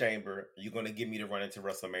run through Chamber. You're going to give me to run into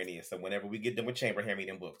WrestleMania. So whenever we get done with Chamber, hand me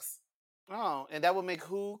them books. Oh, and that would make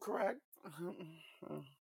who correct?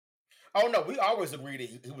 Oh no, we always agreed that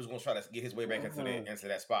he was going to try to get his way back into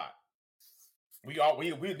that spot. We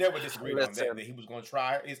never disagreed on that he was going to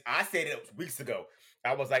try. I said it weeks ago.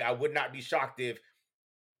 I was like, I would not be shocked if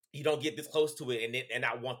you don't get this close to it and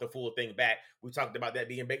not want the full thing back. We talked about that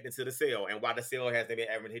being baked into the sale and why the sale hasn't been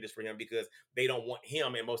advantageous for him because they don't want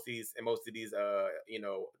him in most of these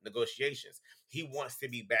negotiations. He wants to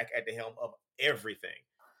be back at the helm of everything.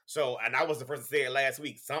 So, and I was the first to say it last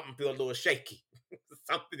week. Something feels a little shaky.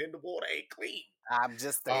 Something in the water ain't clean. I'm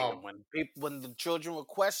just saying when the children were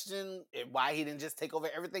questioning why he didn't just take over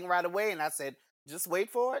everything right away, and I said, just wait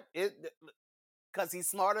for it. Because he's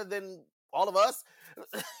smarter than all of us.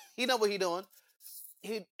 He know what he's doing.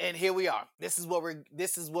 And here we are. This is what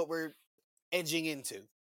we're edging into.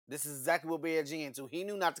 This is exactly what we're edging into. He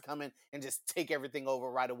knew not to come in and just take everything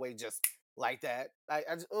over right away, just like that. I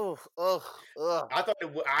just, I thought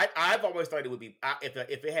it would. I've always thought it would be if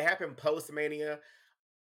it had happened post Mania,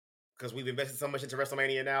 because we've invested so much into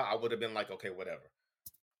WrestleMania now. I would have been like, okay, whatever.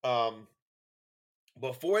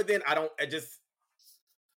 Before then,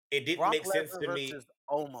 it didn't make sense to me.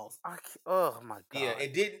 Almost. Oh my god. Yeah,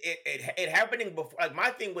 it didn't. It happening before. Like my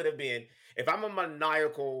thing would have been if I'm a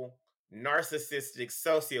maniacal, narcissistic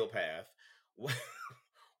sociopath.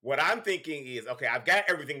 What I'm thinking is, okay, I've got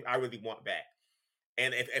everything I really want back,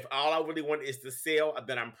 and if all I really want is to sell,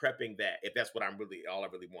 then I'm prepping that. If that's what all I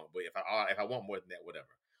really want. But if I want more than that, whatever.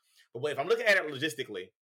 But if I'm looking at it logistically,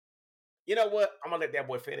 you know what? I'm gonna let that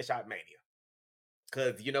boy finish out Mania.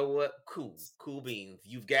 Because you know what? Cool beans.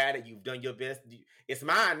 You've got it. You've done your best. It's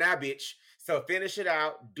mine now, bitch. So finish it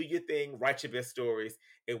out. Do your thing. Write your best stories.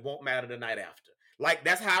 It won't matter the night after. Like,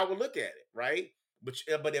 that's how I would look at it, right? But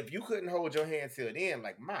if you couldn't hold your hand till then,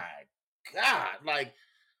 like, my God. Like,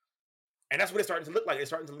 and that's what it's starting to look like.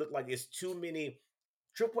 It's starting to look like it's too many.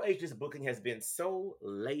 Triple H's booking has been so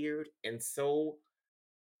layered and so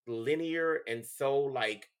linear and so,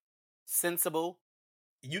 like, sensible.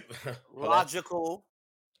 Hello? Logical.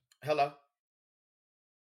 Hello.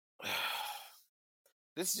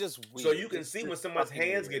 This is just weird. So you can see when someone's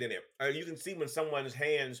hands get in there, or you can see when someone's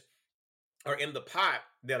hands are in the pot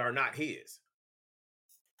that are not his.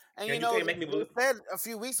 And you know, we said a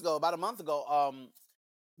few weeks ago, about a month ago,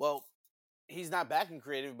 well, he's not backing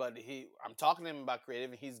creative, but I'm talking to him about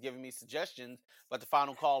creative, and he's giving me suggestions, but the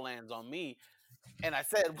final call lands on me. And I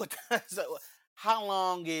said, so how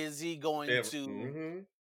long is he going to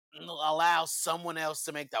allow someone else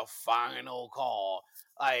to make the final call?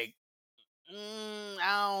 Like,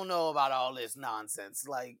 I don't know about all this nonsense.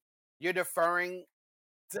 Like, you're deferring,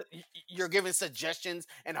 you're giving suggestions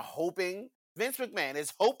and hoping. Vince McMahon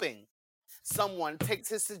is hoping someone takes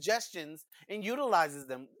his suggestions and utilizes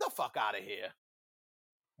them. The fuck out of here.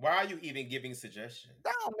 Why are you even giving suggestions?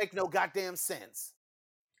 That don't make no goddamn sense.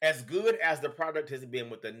 As good as the product has been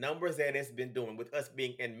with the numbers that it's been doing, with us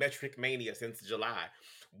being in metric mania since July,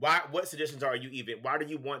 what suggestions are you even? Why do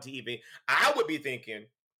you want to even? I would be thinking,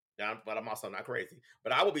 but I'm also not crazy.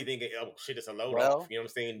 But I would be thinking, oh shit, it's a load off. You know what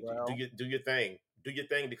I'm saying? Do your thing. Do your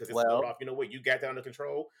thing because it's a load off. You know what? You got that under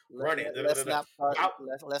control. Run it. Let's not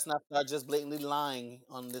start just blatantly lying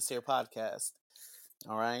on this here podcast.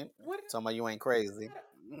 All right? Talking about you ain't crazy.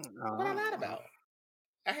 What I lied about?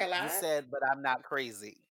 I had lied. You said, but I'm not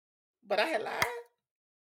crazy. But I had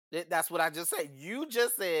lied. That's what I just said. You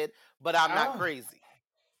just said, but I'm not crazy.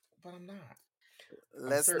 But I'm not.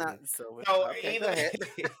 Let's not. So okay, go ahead.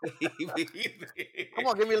 Come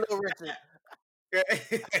on, give me a little Richard.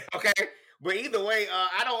 Okay, but either way,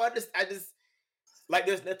 I don't understand. I just like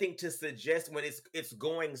there's nothing to suggest when it's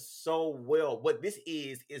going so well. What this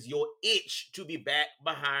is your itch to be back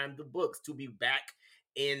behind the books, to be back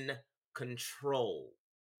in control.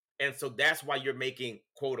 And so that's why you're making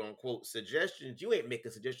quote unquote suggestions. You ain't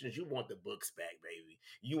making suggestions. You want the books back, baby.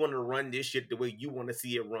 You want to run this shit the way you want to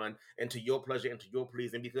see it run, and to your pleasure and to your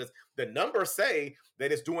pleasing, because the numbers say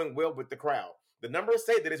that it's doing well with the crowd. The numbers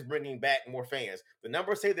say that it's bringing back more fans. The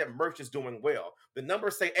numbers say that merch is doing well. The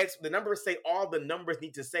numbers say all the numbers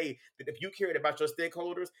need to say that if you cared about your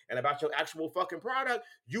stakeholders and about your actual fucking product,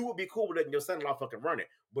 you would be cool with letting your son-in-law fucking run it.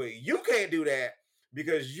 But you can't do that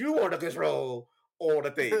because you want to control all the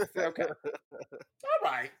things. Okay. All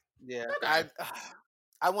right. Yeah. Okay.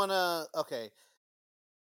 I want to. Okay.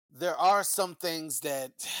 There are some things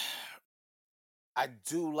that I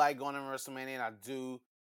do like going to WrestleMania, and I do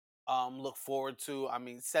look forward to. I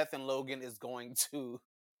mean, Seth and Logan is going to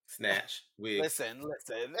Snatch. Wig. listen.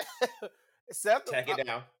 Seth, Tack it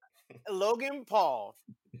down. Logan Paul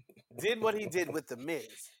did what he did with The Miz,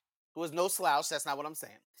 who was no slouch. That's not what I'm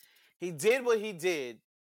saying. He did what he did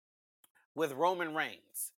with Roman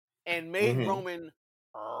Reigns and made Roman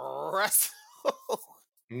wrestle.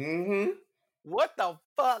 What the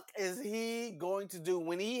fuck is he going to do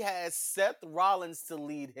when he has Seth Rollins to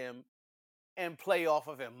lead him and play off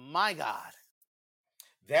of him? My God.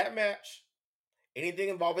 That match, anything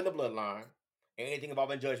involving the bloodline, anything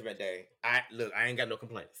involving Judgment Day, I ain't got no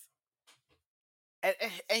complaints.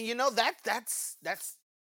 And you know that's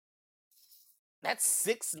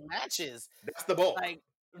 6 matches. That's the bulk. Like,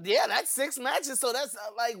 yeah, that's 6 matches. So that's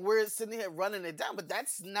like we're sitting here running it down, but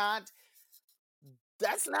that's not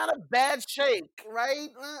a bad shake, right?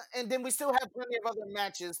 And then we still have plenty of other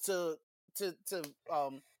matches to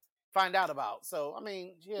find out about. So I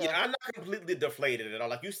mean, yeah, I'm not completely deflated at all.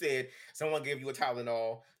 Like you said, someone gave you a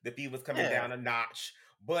Tylenol. The feed was coming down a notch,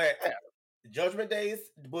 but Judgment Day's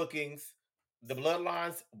bookings, the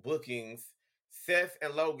Bloodlines bookings, Seth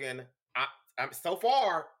and Logan, I'm so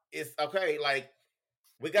far it's okay. Like,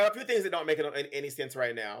 we got a few things that don't make any sense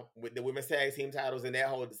right now with the women's tag team titles and that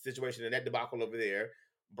whole situation and that debacle over there.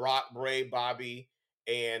 Brock, Bray, Bobby,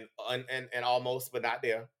 and almost, but not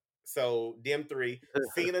there. So them 3.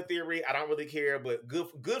 Cena Theory, I don't really care, but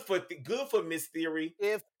good for Miss Theory.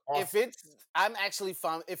 If I'm actually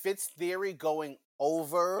fine if it's Theory going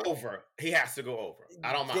over, he has to go over.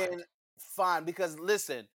 I don't mind. Then fine, because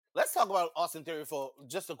listen, let's talk about Austin Theory for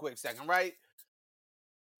just a quick second, right?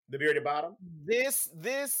 The bearded bottom. This.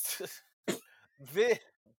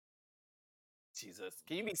 Jesus,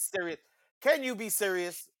 can you be serious? Can you be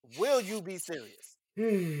serious? Will you be serious?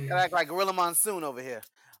 You act like Gorilla Monsoon over here.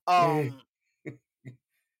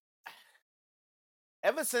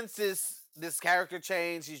 Ever since this character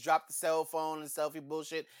change, he's dropped the cell phone and selfie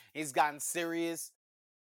bullshit. He's gotten serious.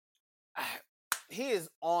 He is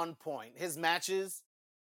on point. His matches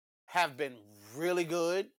have been really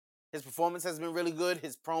good. His performance has been really good.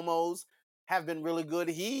 His promos have been really good.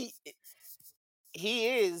 He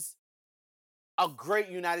is a great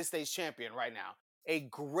United States champion right now. A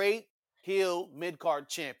great heel mid-card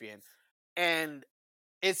champion. And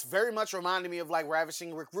it's very much reminding me of like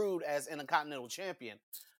Ravishing Rick Rude as Intercontinental Champion.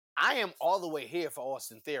 I am all the way here for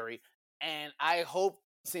Austin Theory. And I hope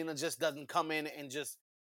Cena just doesn't come in and just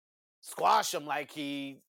squash him like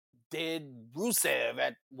he did Rusev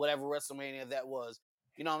at whatever WrestleMania that was.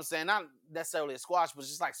 You know what I'm saying? Not necessarily a squash, but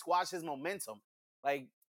just like squash his momentum. Like,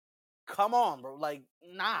 come on, bro. Like,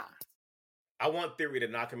 nah. I want Theory to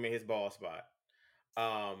knock him in his ball spot.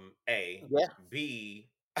 A. Yeah. B.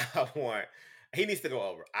 He needs to go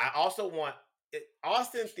over. I also want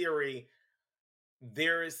Austin Theory.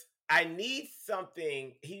 I need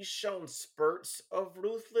something. He's shown spurts of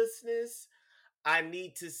ruthlessness. I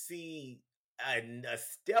need to see a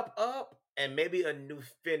step up and maybe a new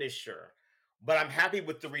finisher. But I'm happy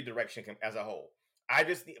with the redirection as a whole. I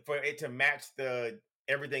just need for it to match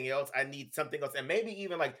everything else. I need something else, and maybe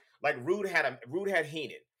even like Rude had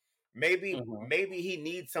Heenan. Maybe he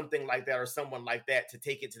needs something like that or someone like that to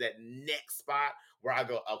take it to that next spot where I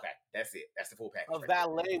go, okay, that's it. That's the full package. A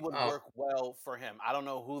valet would work well for him. I don't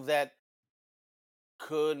know who that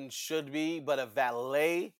could and should be, but a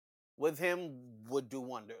valet with him would do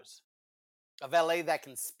wonders. A valet that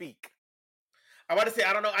can speak. I want to say,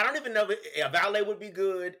 I don't know. I don't even know if a valet would be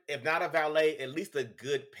good. If not a valet, at least a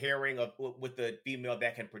good pairing with the female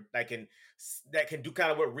that can do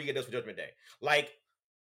kind of what Rhea does for Judgment Day. Like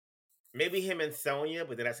maybe him and Sonya,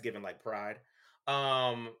 but then that's given like pride.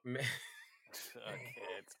 Why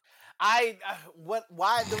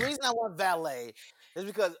the reason I want valet is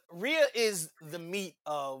because Rhea is the meat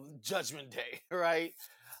of Judgment Day, right?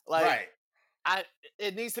 Like, right.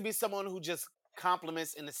 It needs to be someone who just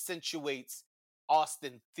compliments and accentuates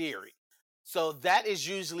Austin Theory. So that is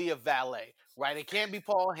usually a valet, right? It can't be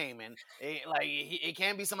Paul Heyman. It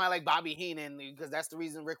can't be somebody like Bobby Heenan, because that's the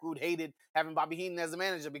reason Rick Rude hated having Bobby Heenan as a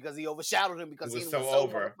manager, because he overshadowed him, because It was Heenan was so so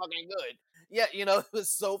over. motherfucking good. Yeah, it was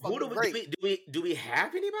so Who fucking great. do we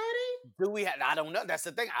have anybody? Do we have? I don't know. That's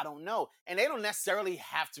the thing. I don't know. And they don't necessarily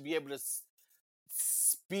have to be able to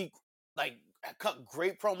speak, like, cut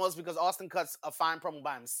great promos, because Austin cuts a fine promo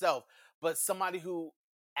by himself. But somebody who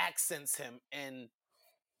accents him and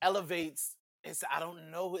elevates. I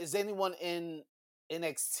don't know. Is anyone in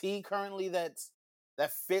NXT currently that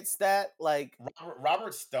fits that? Like,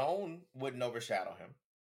 Robert Stone wouldn't overshadow him.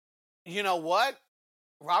 you know what?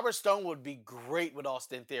 Robert Stone would be great with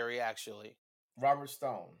Austin Theory, actually. Robert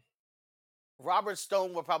Stone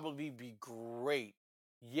would probably be great.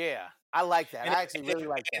 Yeah, I like that. I actually really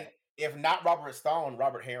like that. If not Robert Stone,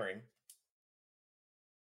 Robert Herring.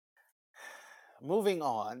 Moving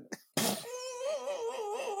on.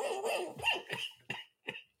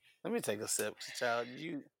 Let me take a sip, child.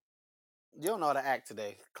 You don't know how to act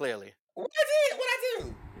today, clearly. What I do? What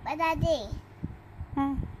I did?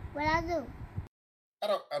 What I do? I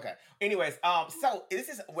don't. Okay. Anyways, so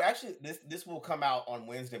this will come out on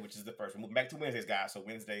Wednesday, which is the first. We're moving back to Wednesdays, guys. So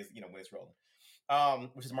Wednesdays, when it's rolling,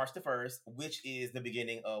 which is March the 1st, which is the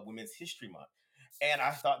beginning of Women's History Month, and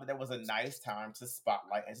I thought that was a nice time to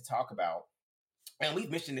spotlight and to talk about. And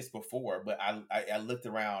we've mentioned this before, but I looked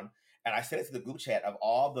around and I said it to the group chat of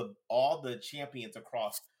all the champions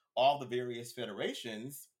across all the various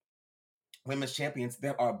federations, women's champions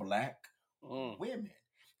that are Black women.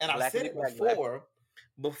 And I've said it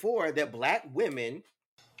before that Black women.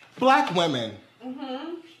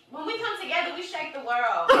 Mm-hmm. When we come together, we shake the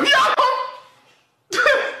world.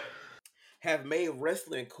 Have made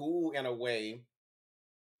wrestling cool in a way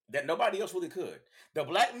that nobody else really could. The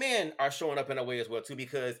Black men are showing up in a way as well too,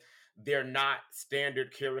 because they're not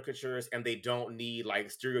standard caricatures and they don't need like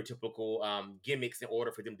stereotypical gimmicks in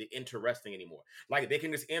order for them to enter wrestling anymore. Like they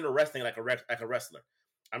can just enter wrestling like a wrestler.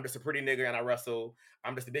 I'm just a pretty nigga and I wrestle.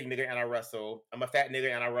 I'm just a big nigga and I wrestle. I'm a fat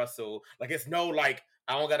nigga and I wrestle. Like it's no like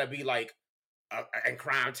I don't gotta be like in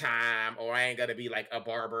Crime Time, or I ain't gotta be like a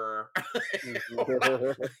barber, or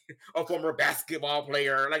like a former basketball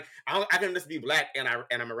player. Like I can just be Black and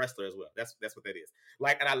I'm a wrestler as well. That's what that is.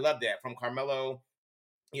 Like, and I love that from Carmelo,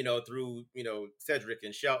 through Cedric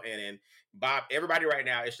and Shelton and Bob. Everybody right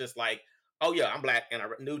now, it's just like, oh yeah, I'm Black and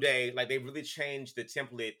New Day. Like they really changed the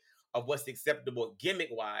template of what's acceptable gimmick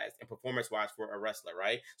wise and performance wise for a wrestler,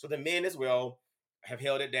 right? So the men as well have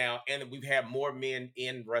held it down, and we've had more men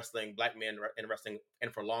in wrestling, Black men in wrestling,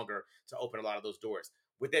 and for longer to open a lot of those doors.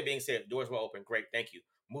 With that being said, doors will open. Great, thank you.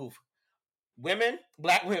 Move. Women,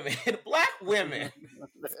 Black women, Black women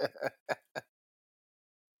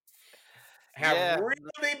have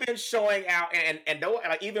really been showing out, and though,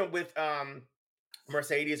 like even with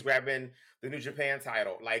Mercedes grabbing the New Japan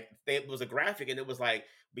title, like it was a graphic, and it was like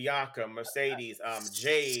Bianca, Mercedes,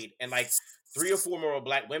 Jade, and like 3 or 4 more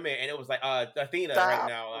Black women, and it was like Athena right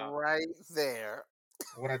now. Right there.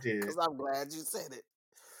 What I did. Because I'm glad you said it.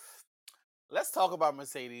 Let's talk about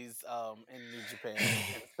Mercedes in New Japan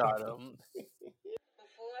and Stardom. Before,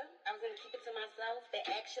 I was going to keep it to myself, but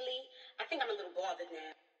actually, I think I'm a little bothered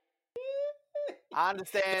now. I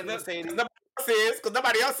understand Mercedes. Because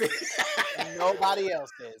nobody else is. Nobody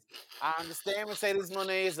else is. I understand Mercedes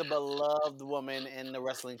Moné is a beloved woman in the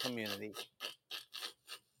wrestling community.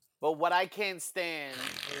 But what I can't stand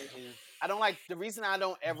is, I don't like, the reason I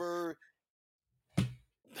don't ever,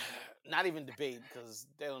 not even debate, because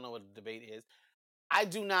they don't know what a debate is. I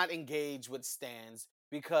do not engage with stands,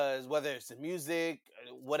 because whether it's the music,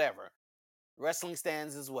 whatever, wrestling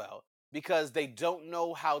stands as well, because they don't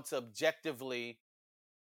know how to objectively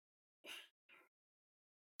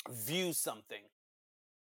view something.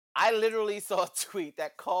 I literally saw a tweet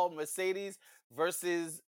that called Mercedes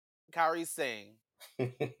versus Kairi Singh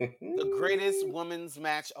the greatest women's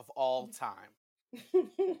match of all time.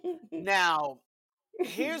 Now,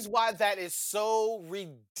 here's why that is so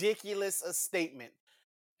ridiculous a statement.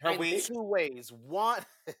 In 2 ways. One,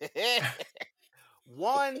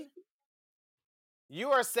 you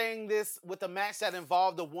are saying this with a match that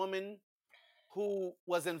involved a woman who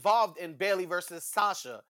was involved in Bayley versus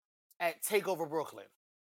Sasha at TakeOver Brooklyn.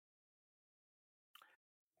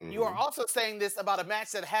 Mm-hmm. You are also saying this about a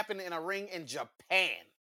match that happened in a ring in Japan.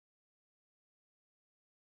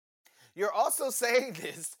 You're also saying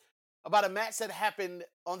this about a match that happened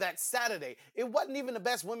on that Saturday. It wasn't even the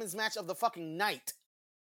best women's match of the fucking night.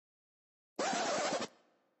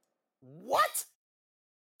 What?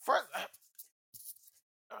 First,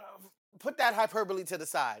 put that hyperbole to the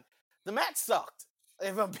side. The match sucked,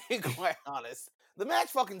 if I'm being quite honest. The match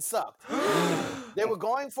fucking sucked. They were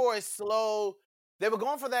going for a slow. They were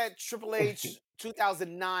going for that Triple H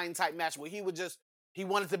 2009 type match where he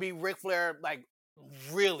wanted to be Ric Flair, like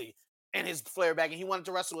really in his Flair bag, and he wanted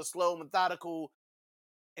to wrestle a slow, methodical,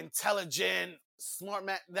 intelligent, smart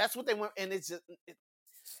match. That's what they want, and it's just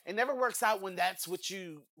it never works out when that's what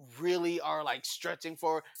you really are like stretching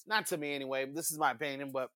for. Not to me anyway. This is my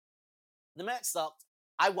opinion, but the match sucked.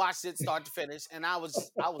 I watched it start to finish, and I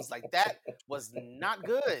was like, that was not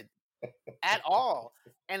good at all.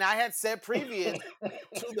 And I had said previous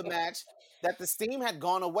to the match that the steam had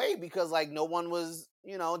gone away because like no one was,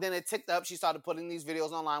 then it ticked up. She started putting these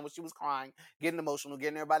videos online where she was crying, getting emotional,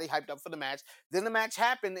 getting everybody hyped up for the match. Then the match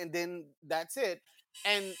happened, and then that's it.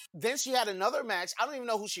 And then she had another match. I don't even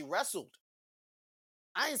know who she wrestled.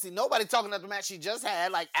 I didn't see nobody talking about the match she just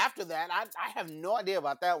had. Like after that, I have no idea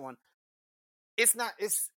about that one.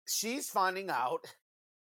 She's finding out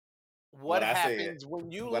what happens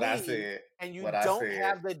when you leave and you don't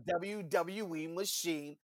have the WWE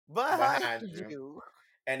machine behind you.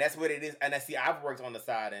 And that's what it is. And I've worked on the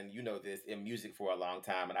side, and you know this, in music for a long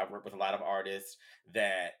time, and I've worked with a lot of artists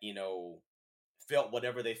that, felt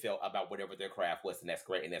whatever they felt about whatever their craft was, and that's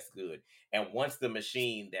great and that's good. And once the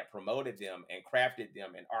machine that promoted them and crafted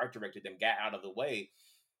them and art directed them got out of the way,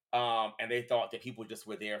 and they thought that people just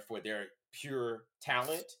were there for their pure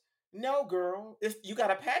talent. No, girl, you got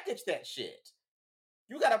to package that shit.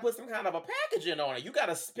 You got to put some kind of a packaging on it. You got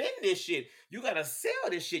to spin this shit. You got to sell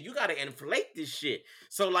this shit. You got to inflate this shit.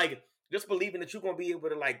 So, like, just believing that you're going to be able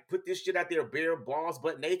to, like, put this shit out there bare balls,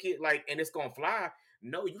 butt naked, like, and it's going to fly.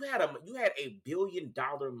 No, you had a $1 billion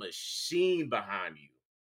machine behind you.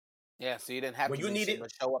 Yeah, so you didn't have to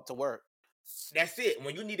show up to work. That's it.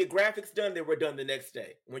 When you needed graphics done, they were done the next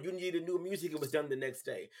day. When you needed new music, it was done the next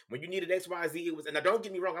day. When you needed XYZ, it was. And now, don't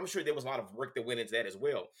get me wrong, I'm sure there was a lot of work that went into that as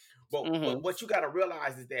well. But what you got to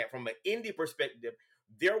realize is that from an indie perspective,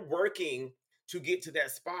 they're working to get to that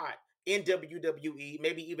spot in WWE,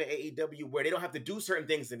 maybe even AEW, where they don't have to do certain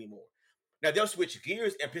things anymore. Now, they'll switch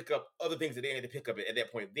gears and pick up other things that they need to pick up at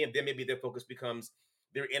that point. Then maybe their focus becomes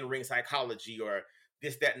their in-ring psychology or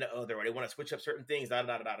this, that, and the other, or they want to switch up certain things,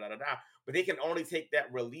 but they can only take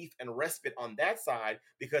that relief and respite on that side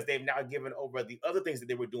because they've now given over the other things that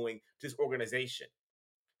they were doing to this organization.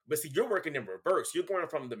 But see, you're working in reverse. You're going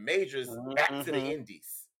from the majors back to the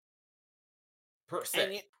indies, per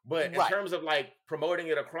se. But in terms of like promoting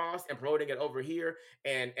it across and promoting it over here,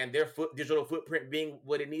 and their digital footprint being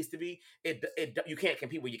what it needs to be, you can't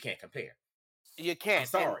compete where you can't compare. You can't. I'm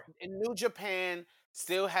sorry. And New Japan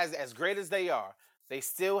still has, as great as they are, they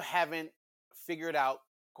still haven't figured out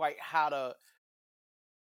quite how to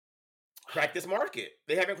crack this market.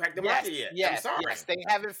 They haven't cracked the market yet. Yes, I'm sorry. Yes, they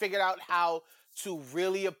haven't figured out how to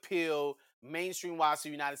really appeal mainstream-wise to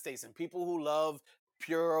the United States. And people who love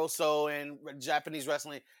pure so and Japanese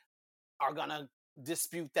wrestling are going to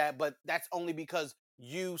dispute that, but that's only because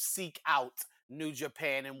you seek out New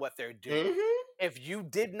Japan and what they're doing. Mm-hmm. If you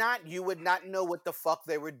did not, you would not know what the fuck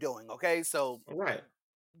they were doing, okay? So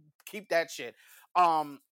keep that shit.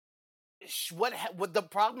 What the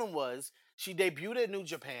problem was, she debuted at New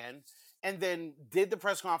Japan and then did the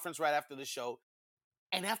press conference right after the show.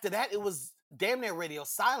 And after that, it was damn near radio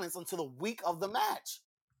silence until the week of the match.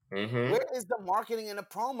 Mm-hmm. Where is the marketing and the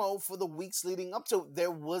promo for the weeks leading up to it?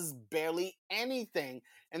 There was barely anything.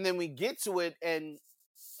 And then we get to it, and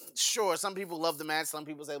sure, some people love the match. Some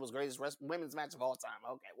people say it was the greatest women's match of all time.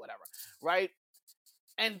 Okay, whatever. Right?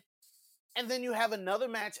 And then you have another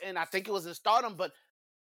match, and I think it was in Stardom, but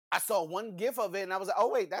I saw one gif of it, and I was like, oh,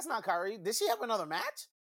 wait, that's not Kairi. Did she have another match?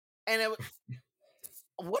 And it was,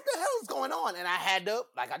 what the hell is going on? And I had to,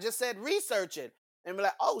 like I just said, research it. And be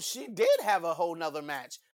like, oh, she did have a whole nother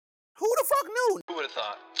match. Who the fuck knew? Who would have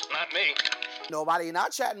thought? Not me. Nobody in our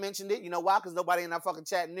chat mentioned it. You know why? Because nobody in our fucking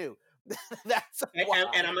chat knew. That's why.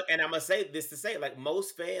 And I'm gonna say this to say, like,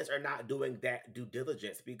 most fans are not doing that due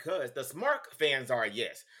diligence, because the smart fans are,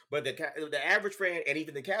 yes, but the average fan and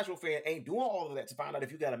even the casual fan ain't doing all of that to find out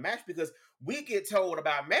if you got a match, because we get told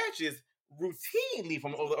about matches routinely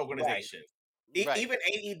from other organizations. Right. Even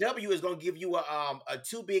AEW is gonna give you a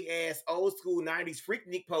too big ass old school 90s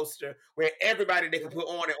Freaknik poster where everybody they can put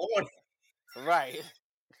on and on. Right.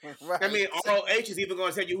 Right. I mean, ROH is even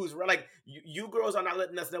going to tell you who's like, you girls are not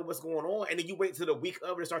letting us know what's going on, and then you wait till the week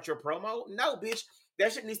of to start your promo. No, bitch,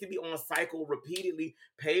 that shit needs to be on cycle repeatedly,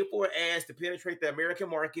 pay for ads to penetrate the American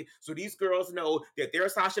market, so these girls know that their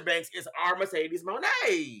Sasha Banks is our Mercedes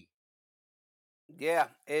Moné. Yeah,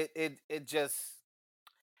 it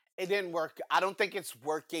didn't work. I don't think it's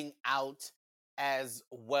working out as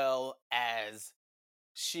well as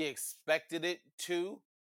she expected it to.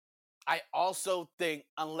 I also think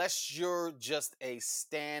unless you're just a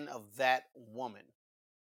stan of that woman,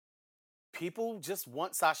 people just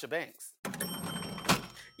want Sasha Banks.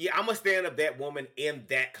 Yeah, I'm a stand of that woman in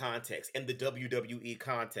that context, in the WWE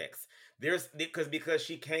context. There's because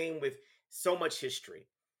she came with so much history.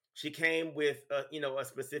 She came with a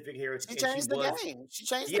specific heritage, She and she changed the was game. She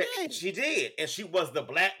changed yeah, the game. she did, and she was the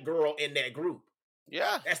black girl in that group.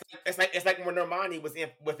 Yeah. It's like when Normani was in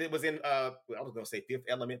I was gonna say Fifth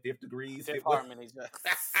Element, Fifth Degrees, Fifth it was. Harmony.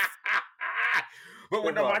 But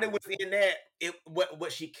when Fifth Normani Harmony. was in that,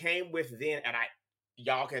 what she came with then, and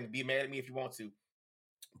y'all can be mad at me if you want to,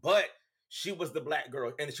 but she was the black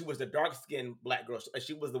girl, and she was the dark skinned black girl.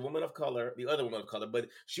 She was the woman of color, the other woman of color, but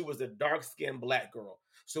she was the dark skinned black girl.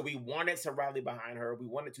 So we wanted to rally behind her. We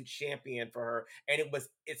wanted to champion for her, and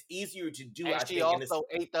it's easier to do, And I she think, in this. also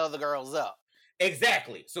ate the other girls up.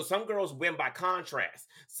 Exactly. So some girls win by contrast.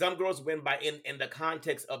 Some girls win by in the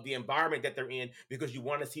context of the environment that they're in, because you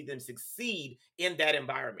want to see them succeed in that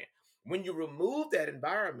environment. When you remove that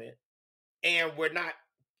environment and we're not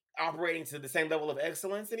operating to the same level of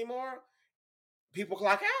excellence anymore, people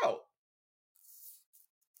clock out.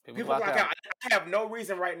 People clock out. I have no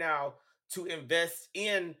reason right now to invest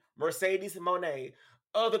in Mercedes Moné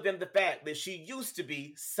other than the fact that she used to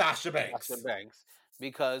be Sasha Banks. Sasha Banks.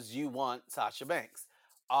 Because you want Sasha Banks.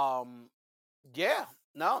 Yeah.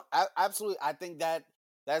 No, absolutely. I think that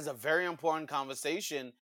is a very important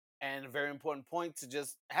conversation and a very important point to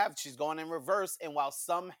just have. She's going in reverse. And while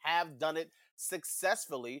some have done it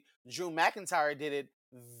successfully, Drew McIntyre did it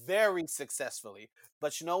very successfully.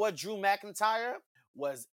 But you know what? Drew McIntyre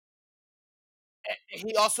was.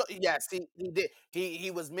 He also, yes, he did. He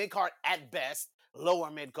was mid card at best, lower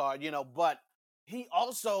mid card, but he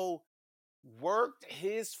also worked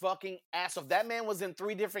his fucking ass off. That man was in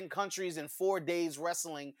 3 different countries in 4 days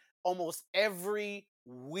wrestling almost every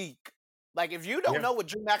week. Like, if you don't know what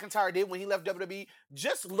Drew McIntyre did when he left WWE,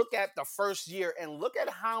 just look at the first year and look at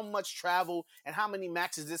how much travel and how many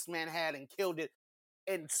matches this man had and killed it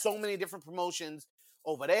in so many different promotions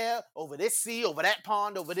over there, over this sea, over that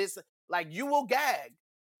pond, over this. Like, you will gag.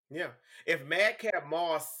 Yeah. If Madcap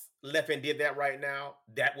Moss left and did that right now,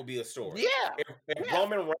 that would be a story. Yeah. If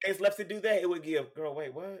Roman Reigns left to do that, it would give, girl,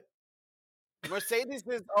 wait, what? Mercedes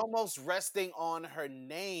is almost resting on her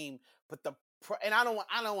name, but and I don't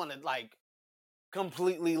want to like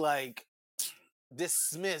completely like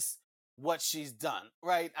dismiss what she's done,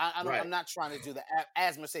 right? I'm not trying to do that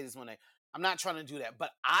as Mercedes Moné. I'm not trying to do that,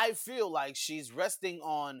 but I feel like she's resting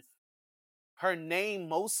on her name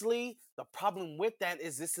mostly. The problem with that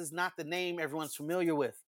is this is not the name everyone's familiar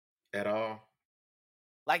with at all.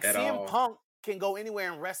 Like CM Punk can go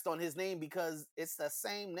anywhere and rest on his name because it's the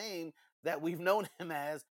same name that we've known him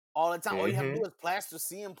as all the time. All you have to do is plaster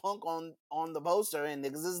CM Punk on the poster and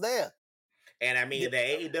niggas is there. And I mean, the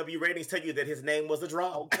AEW ratings tell you that his name was a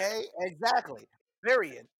draw. Okay, exactly.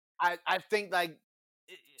 Period. I think like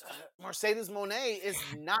Mercedes Moné is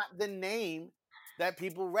not the name that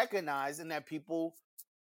people recognize and that people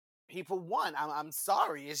want. I'm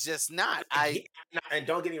sorry, it's just not. And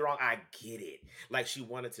don't get me wrong, I get it. Like, she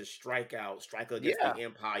wanted to strike against the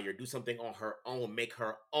Empire, do something on her own, make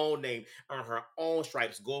her own name, earn her own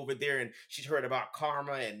stripes, go over there, and she's heard about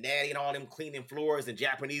Karma and Natty and all them cleaning floors and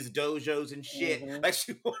Japanese dojos and shit. Mm-hmm. Like,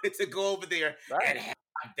 she wanted to go over there and have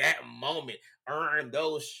that moment, earn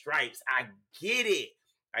those stripes. I get it.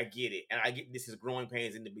 And I get this is growing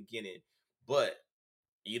pains in the beginning, but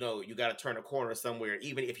you got to turn a corner somewhere.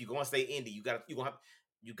 Even if you're going to stay indie, you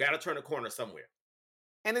got to turn a corner somewhere.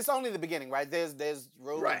 And it's only the beginning, right? There's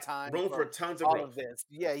room and time, for tons of all growth. Of this.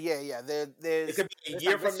 Yeah. There's. It could be a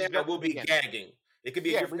year from now. We'll be gagging. It could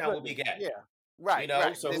be a year from now. We'll be gagging. Yeah, right.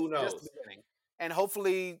 Right. So who knows? Just the beginning. And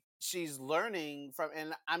hopefully she's learning from.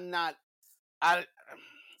 And I'm not. I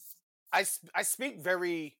speak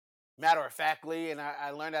very matter of factly, and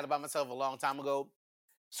I learned that about myself a long time ago.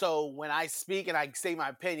 So when I speak and I say my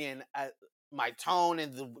opinion, my tone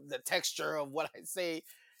and the texture of what I say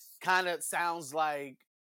kind of sounds like,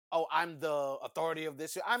 oh, I'm the authority of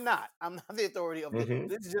this. I'm not the authority of this.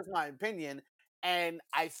 This is just my opinion. And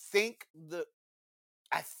I think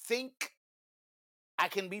I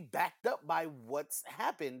can be backed up by what's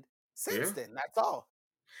happened since then. That's all.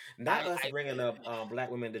 Not us bringing up black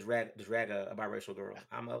women to drag a biracial girl.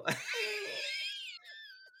 I'm a...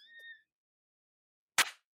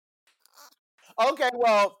 Okay,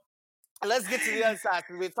 well, let's get to the other side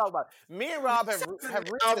because we're talking about it. Me and Rob have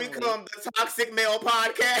recently become the Toxic Male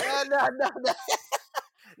Podcast.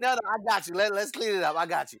 No, I got you. Let's clean it up. I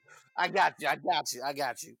got you.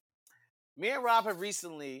 Me and Rob have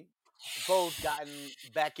recently both gotten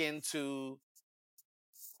back into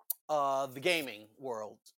the gaming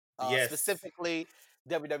world, Yes. specifically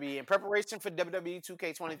WWE. In preparation for WWE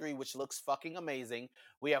 2K23, which looks fucking amazing,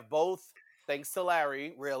 we have both, thanks to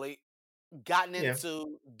Larry, really gotten Yeah.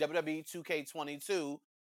 into WWE 2K22,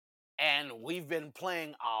 and we've been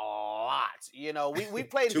playing a lot. You know, we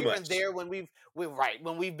played Too here and much. there when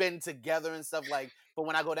we've been together and stuff, like, but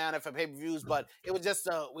when I go down there for pay-per-views, but it was just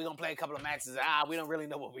we're gonna play a couple of matches. We don't really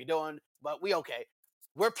know what we're doing, but we okay.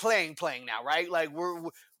 We're playing now, right? Like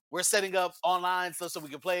we're setting up online so we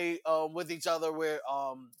can play with each other. We're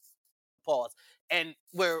pause. And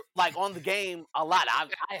we're like on the game a lot.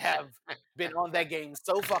 I have been on that game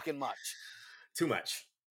so fucking much. Too much.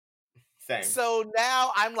 Same. So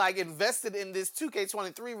now I'm like invested in this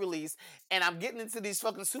 2K23 release, and I'm getting into these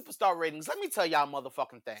fucking superstar ratings. Let me tell y'all a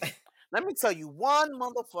motherfucking thing. Let me tell you one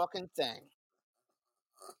motherfucking thing.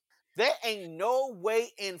 There ain't no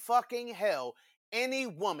way in fucking hell any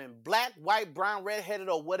woman, black, white, brown, redheaded,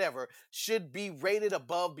 or whatever, should be rated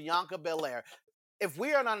above Bianca Belair. If we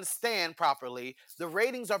don't understand properly, the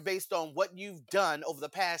ratings are based on what you've done over the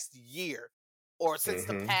past year or since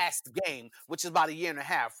the past game, which is about a year and a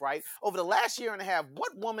half, right? Over the last year and a half,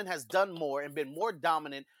 what woman has done more and been more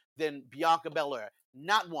dominant than Bianca Belair?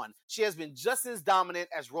 Not one. She has been just as dominant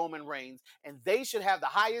as Roman Reigns, and they should have the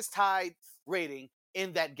highest tied rating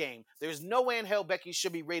in that game. There's no way in hell Becky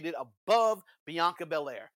should be rated above Bianca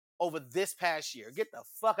Belair over this past year. Get the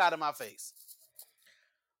fuck out of my face.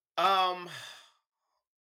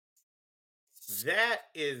 That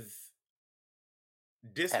is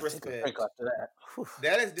disrespect.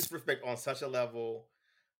 That is disrespect on such a level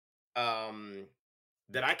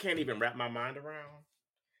that I can't even wrap my mind around.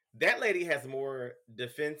 That lady has more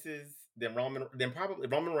defenses than probably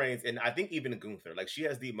Roman Reigns, and I think even Gunther. Like, she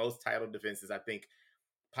has the most title defenses, I think,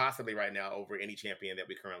 possibly right now over any champion that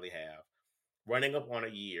we currently have. Running up on a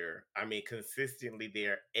year, I mean, consistently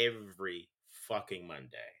there every fucking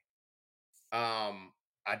Monday.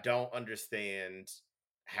 I don't understand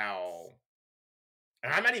how.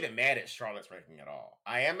 And I'm not even mad at Charlotte's ranking at all.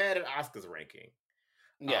 I am mad at Asuka's ranking.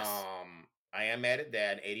 Yes. I am mad at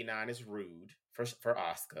that. 89 is rude for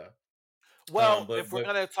Asuka. Well, if we're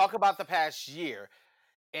gonna talk about the past year,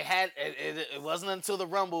 it wasn't until the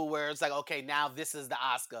Rumble where it's like, okay, now this is the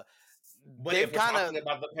Asuka. But if we're talking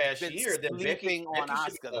about the past year, then Becky on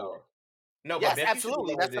Asuka though. No, yes, but Becky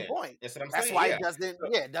absolutely. That's the point. That's what I'm saying. That's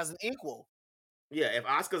why it doesn't equal. Yeah, if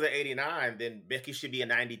Asuka's at 89, then Becky should be a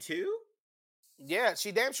 92. Yeah,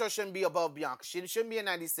 she damn sure shouldn't be above Bianca. She shouldn't be a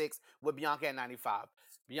 96 with Bianca at 95.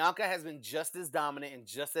 Bianca has been just as dominant and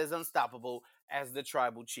just as unstoppable as the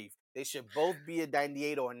Tribal Chief. They should both be a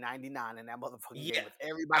 98 or a 99 in that motherfucking game with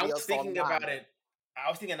everybody else. I was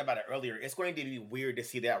thinking about it earlier. It's going to be weird to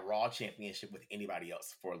see that Raw Championship with anybody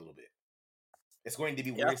else for a little bit. It's going to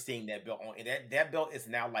be weird seeing that belt on. And that belt is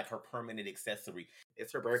now like her permanent accessory.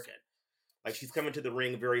 It's her Birkin. Like, she's coming to the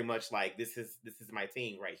ring very much like, this is my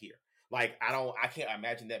thing right here. Like, I can't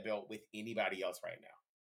imagine that belt with anybody else right now.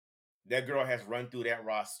 That girl has run through that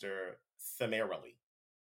roster summarily.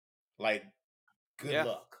 Like, good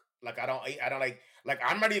luck. Like, I don't like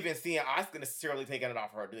I'm not even seeing Asuka necessarily taking it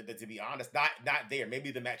off her, to be honest. Not there. Maybe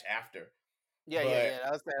the match after.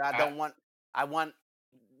 I want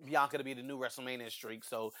Bianca to be the new WrestleMania streak.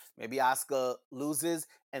 So maybe Asuka loses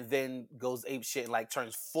and then goes ape shit and like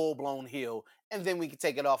turns full blown heel, and then we can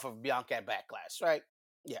take it off of Bianca at Backlash, right?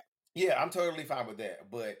 Yeah. Yeah, I'm totally fine with that.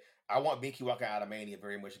 But I want Becky walking out of Mania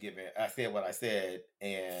very much given. I said what I said,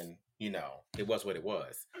 and it was what it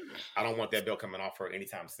was. I don't want that belt coming off her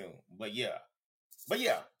anytime soon. But yeah,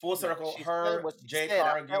 full circle. Her, Jade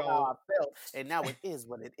Cargill, and now it is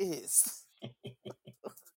what it is.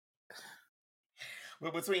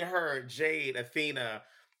 But between her, Jade, Athena,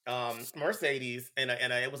 Mercedes, and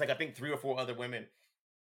it was like I think 3 or 4 other women,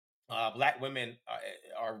 black women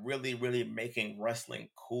are really, really making wrestling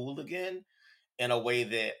cool again in a way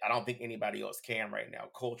that I don't think anybody else can right now,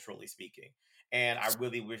 culturally speaking. And I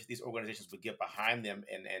really wish these organizations would get behind them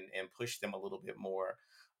and push them a little bit more.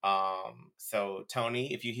 So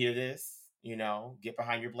Tony, if you hear this, get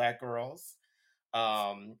behind your black girls.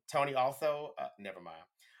 Tony also, never mind.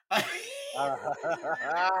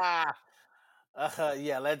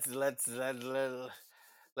 Yeah, let's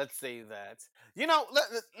say that.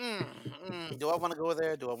 Do I want to go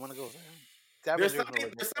there? There's so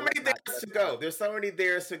many theirs to go. There's so many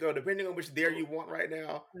theirs to go, depending on which dare you want right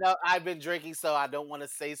now. No, I've been drinking, so I don't want to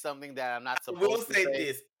say something that I'm not supposed to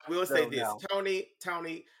say. We'll say this.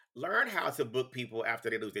 Tony, learn how to book people after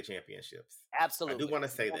they lose their championships. Absolutely. I do want to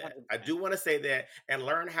say that. I do want to say that, and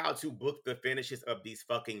learn how to book the finishes of these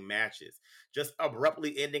fucking matches. Just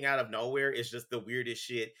abruptly ending out of nowhere is just the weirdest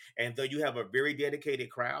shit. And though you have a very dedicated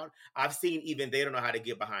crowd, I've seen even they don't know how to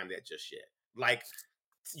get behind that just yet. Like,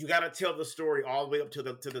 you got to tell the story all the way up to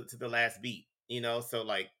the last beat, you know. So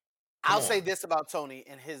like, I'll say this about Tony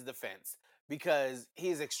in his defense, because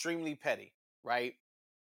he's extremely petty, right?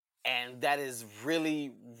 And that is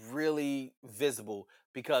really, really visible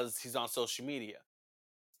because he's on social media.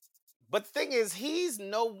 But the thing is, he's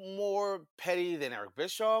no more petty than Eric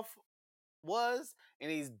Bischoff was,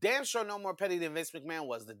 and he's damn sure no more petty than Vince McMahon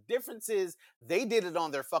was. The difference is they did it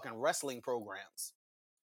on their fucking wrestling programs.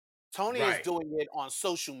 Tony is doing it on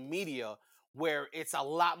social media, where it's a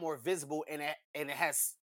lot more visible, and it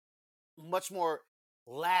has much more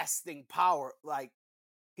lasting power. Like,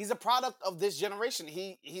 he's a product of this generation.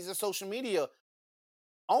 He's a social media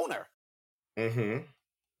owner. Mm-hmm.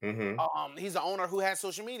 Mm-hmm. He's an owner who has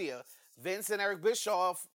social media. Vince and Eric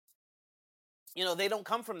Bischoff, you know, they don't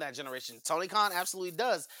come from that generation. Tony Khan absolutely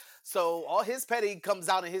does. So all his petty comes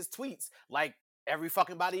out in his tweets, like every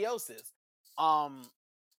fucking body else's.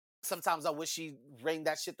 Sometimes I wish he reined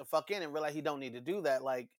that shit the fuck in and realized he don't need to do that.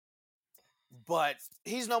 Like, but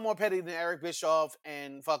he's no more petty than Eric Bischoff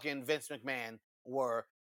and fucking Vince McMahon were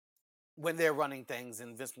when they're running things,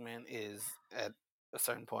 and Vince McMahon is at a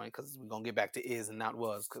certain point, because we're gonna get back to is and not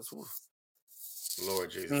was, because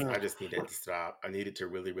Lord Jesus, I just need that to stop. I need it to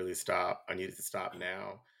really, really stop. I need it to stop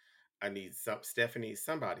now. I need Stephanie,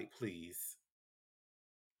 somebody, please.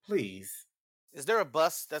 Please. Is there a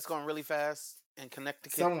bus that's going really fast in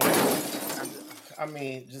Connecticut? Someone. I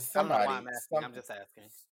mean, just somebody. I don't know why I'm asking. I'm just asking.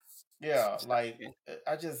 Yeah, like,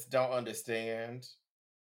 I just don't understand.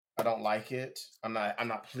 I don't like it. I'm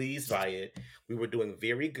not pleased by it. We were doing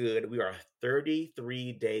very good. We are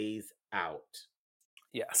 33 days out.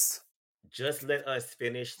 Yes. Just let us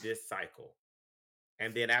finish this cycle.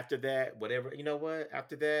 And then after that, whatever, you know what?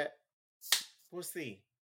 After that, we'll see.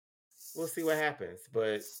 We'll see what happens.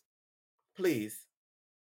 But please.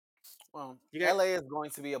 Well, LA is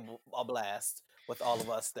going to be a blast with all of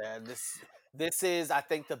us there. This is, I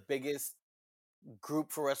think, the biggest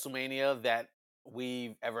group for WrestleMania that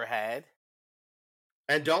we've ever had.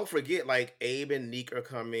 And don't forget, like, Abe and Neek are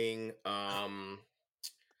coming.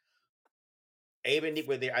 Abe and Neek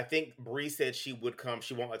were there. I think Bree said she would come.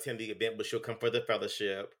 She won't attend the event, but she'll come for the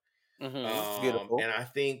fellowship. Mm-hmm. Beautiful. And I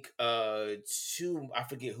think I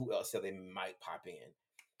forget who else said they might pop in.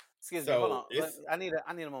 Excuse me, hold on. I need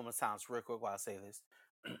a moment of silence real quick while I say this.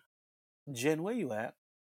 Jen, where you at?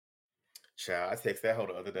 Child, I texted that hoe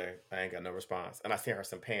the other day. I ain't got no response. And I sent her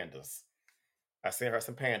some pandas.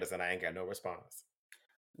 And I ain't got no response.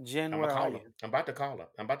 Jen, where are you? I'm about to call her.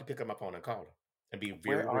 I'm about to pick up my phone and call her. And be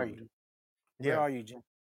very rude. Where are you? Where are you, Jen?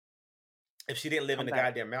 If she didn't live in the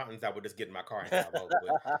goddamn mountains, I would just get in my car and drive over.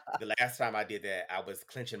 But the last time I did that, I was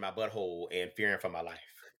clenching my butthole and fearing for my life.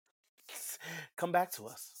 Come back to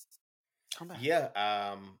us. Come back. Yeah.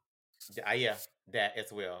 Yeah, that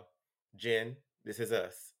as well. Jen, this is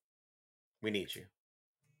us. We need you.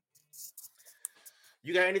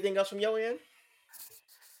 You got anything else from your end?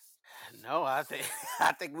 No, I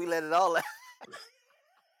think we let it all out.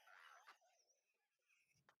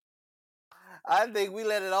 I think we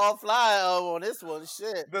let it all fly on this one.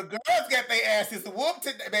 Shit. The girls got their asses whooped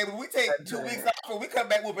today, baby. We take 2 weeks off and we come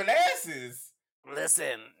back whooping asses.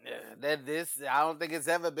 Listen, I don't think it's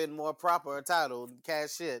ever been more proper or titled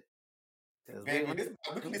Cash Shit. Baby,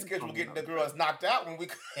 we can be scheduled getting the girls knocked out when we.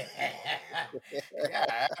 God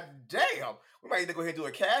damn, we might need to go ahead and do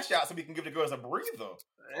a cash out so we can give the girls a breather.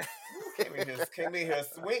 Came in here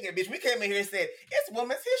swinging, bitch. We came in here and said it's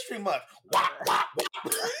Women's History Month. Wop, wop,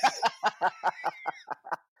 wop.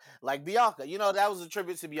 Like Bianca, you know, that was a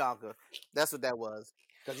tribute to Bianca. That's what that was,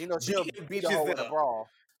 because you know she'll beat a hoe in a brawl.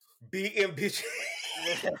 Beating bitch.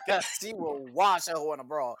 She will wash a hoe in a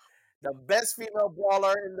brawl. The best female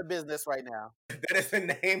brawler in the business right now. That is the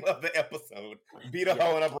name of the episode. Beat a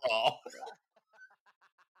hoe in a brawl.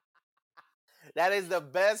 That is the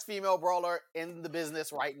best female brawler in the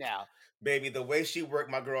business right now. Baby, the way she worked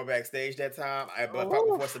my girl backstage that time,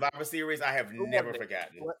 before Survivor Series, I have never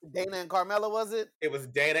forgotten. Dana and Carmella, was it? It was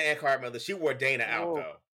Dana and Carmella. She wore Dana out,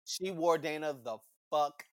 though. She wore Dana the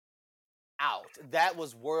fuck out. That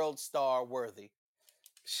was world star worthy.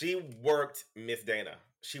 She worked Miss Dana.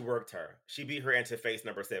 She worked her. She beat her into face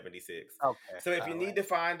number 76. Okay. So if you need to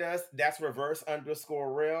find us, that's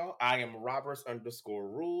reverse_real. I am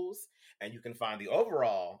Roberts_rules. And you can find the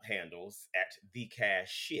overall handles at the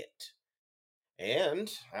Cash Shit.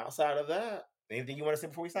 And outside of that, anything you want to say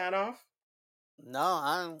before we sign off?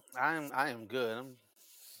 No, I am good.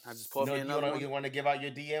 I just pulled No, me another one. you want to give out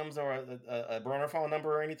your DMs or a burner phone number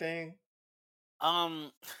or anything?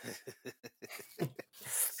 Um,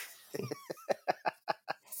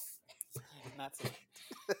 not so.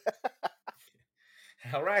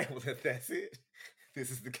 All right, well that's it. This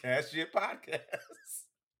is the Cash Shit Podcast.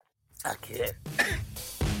 I can't.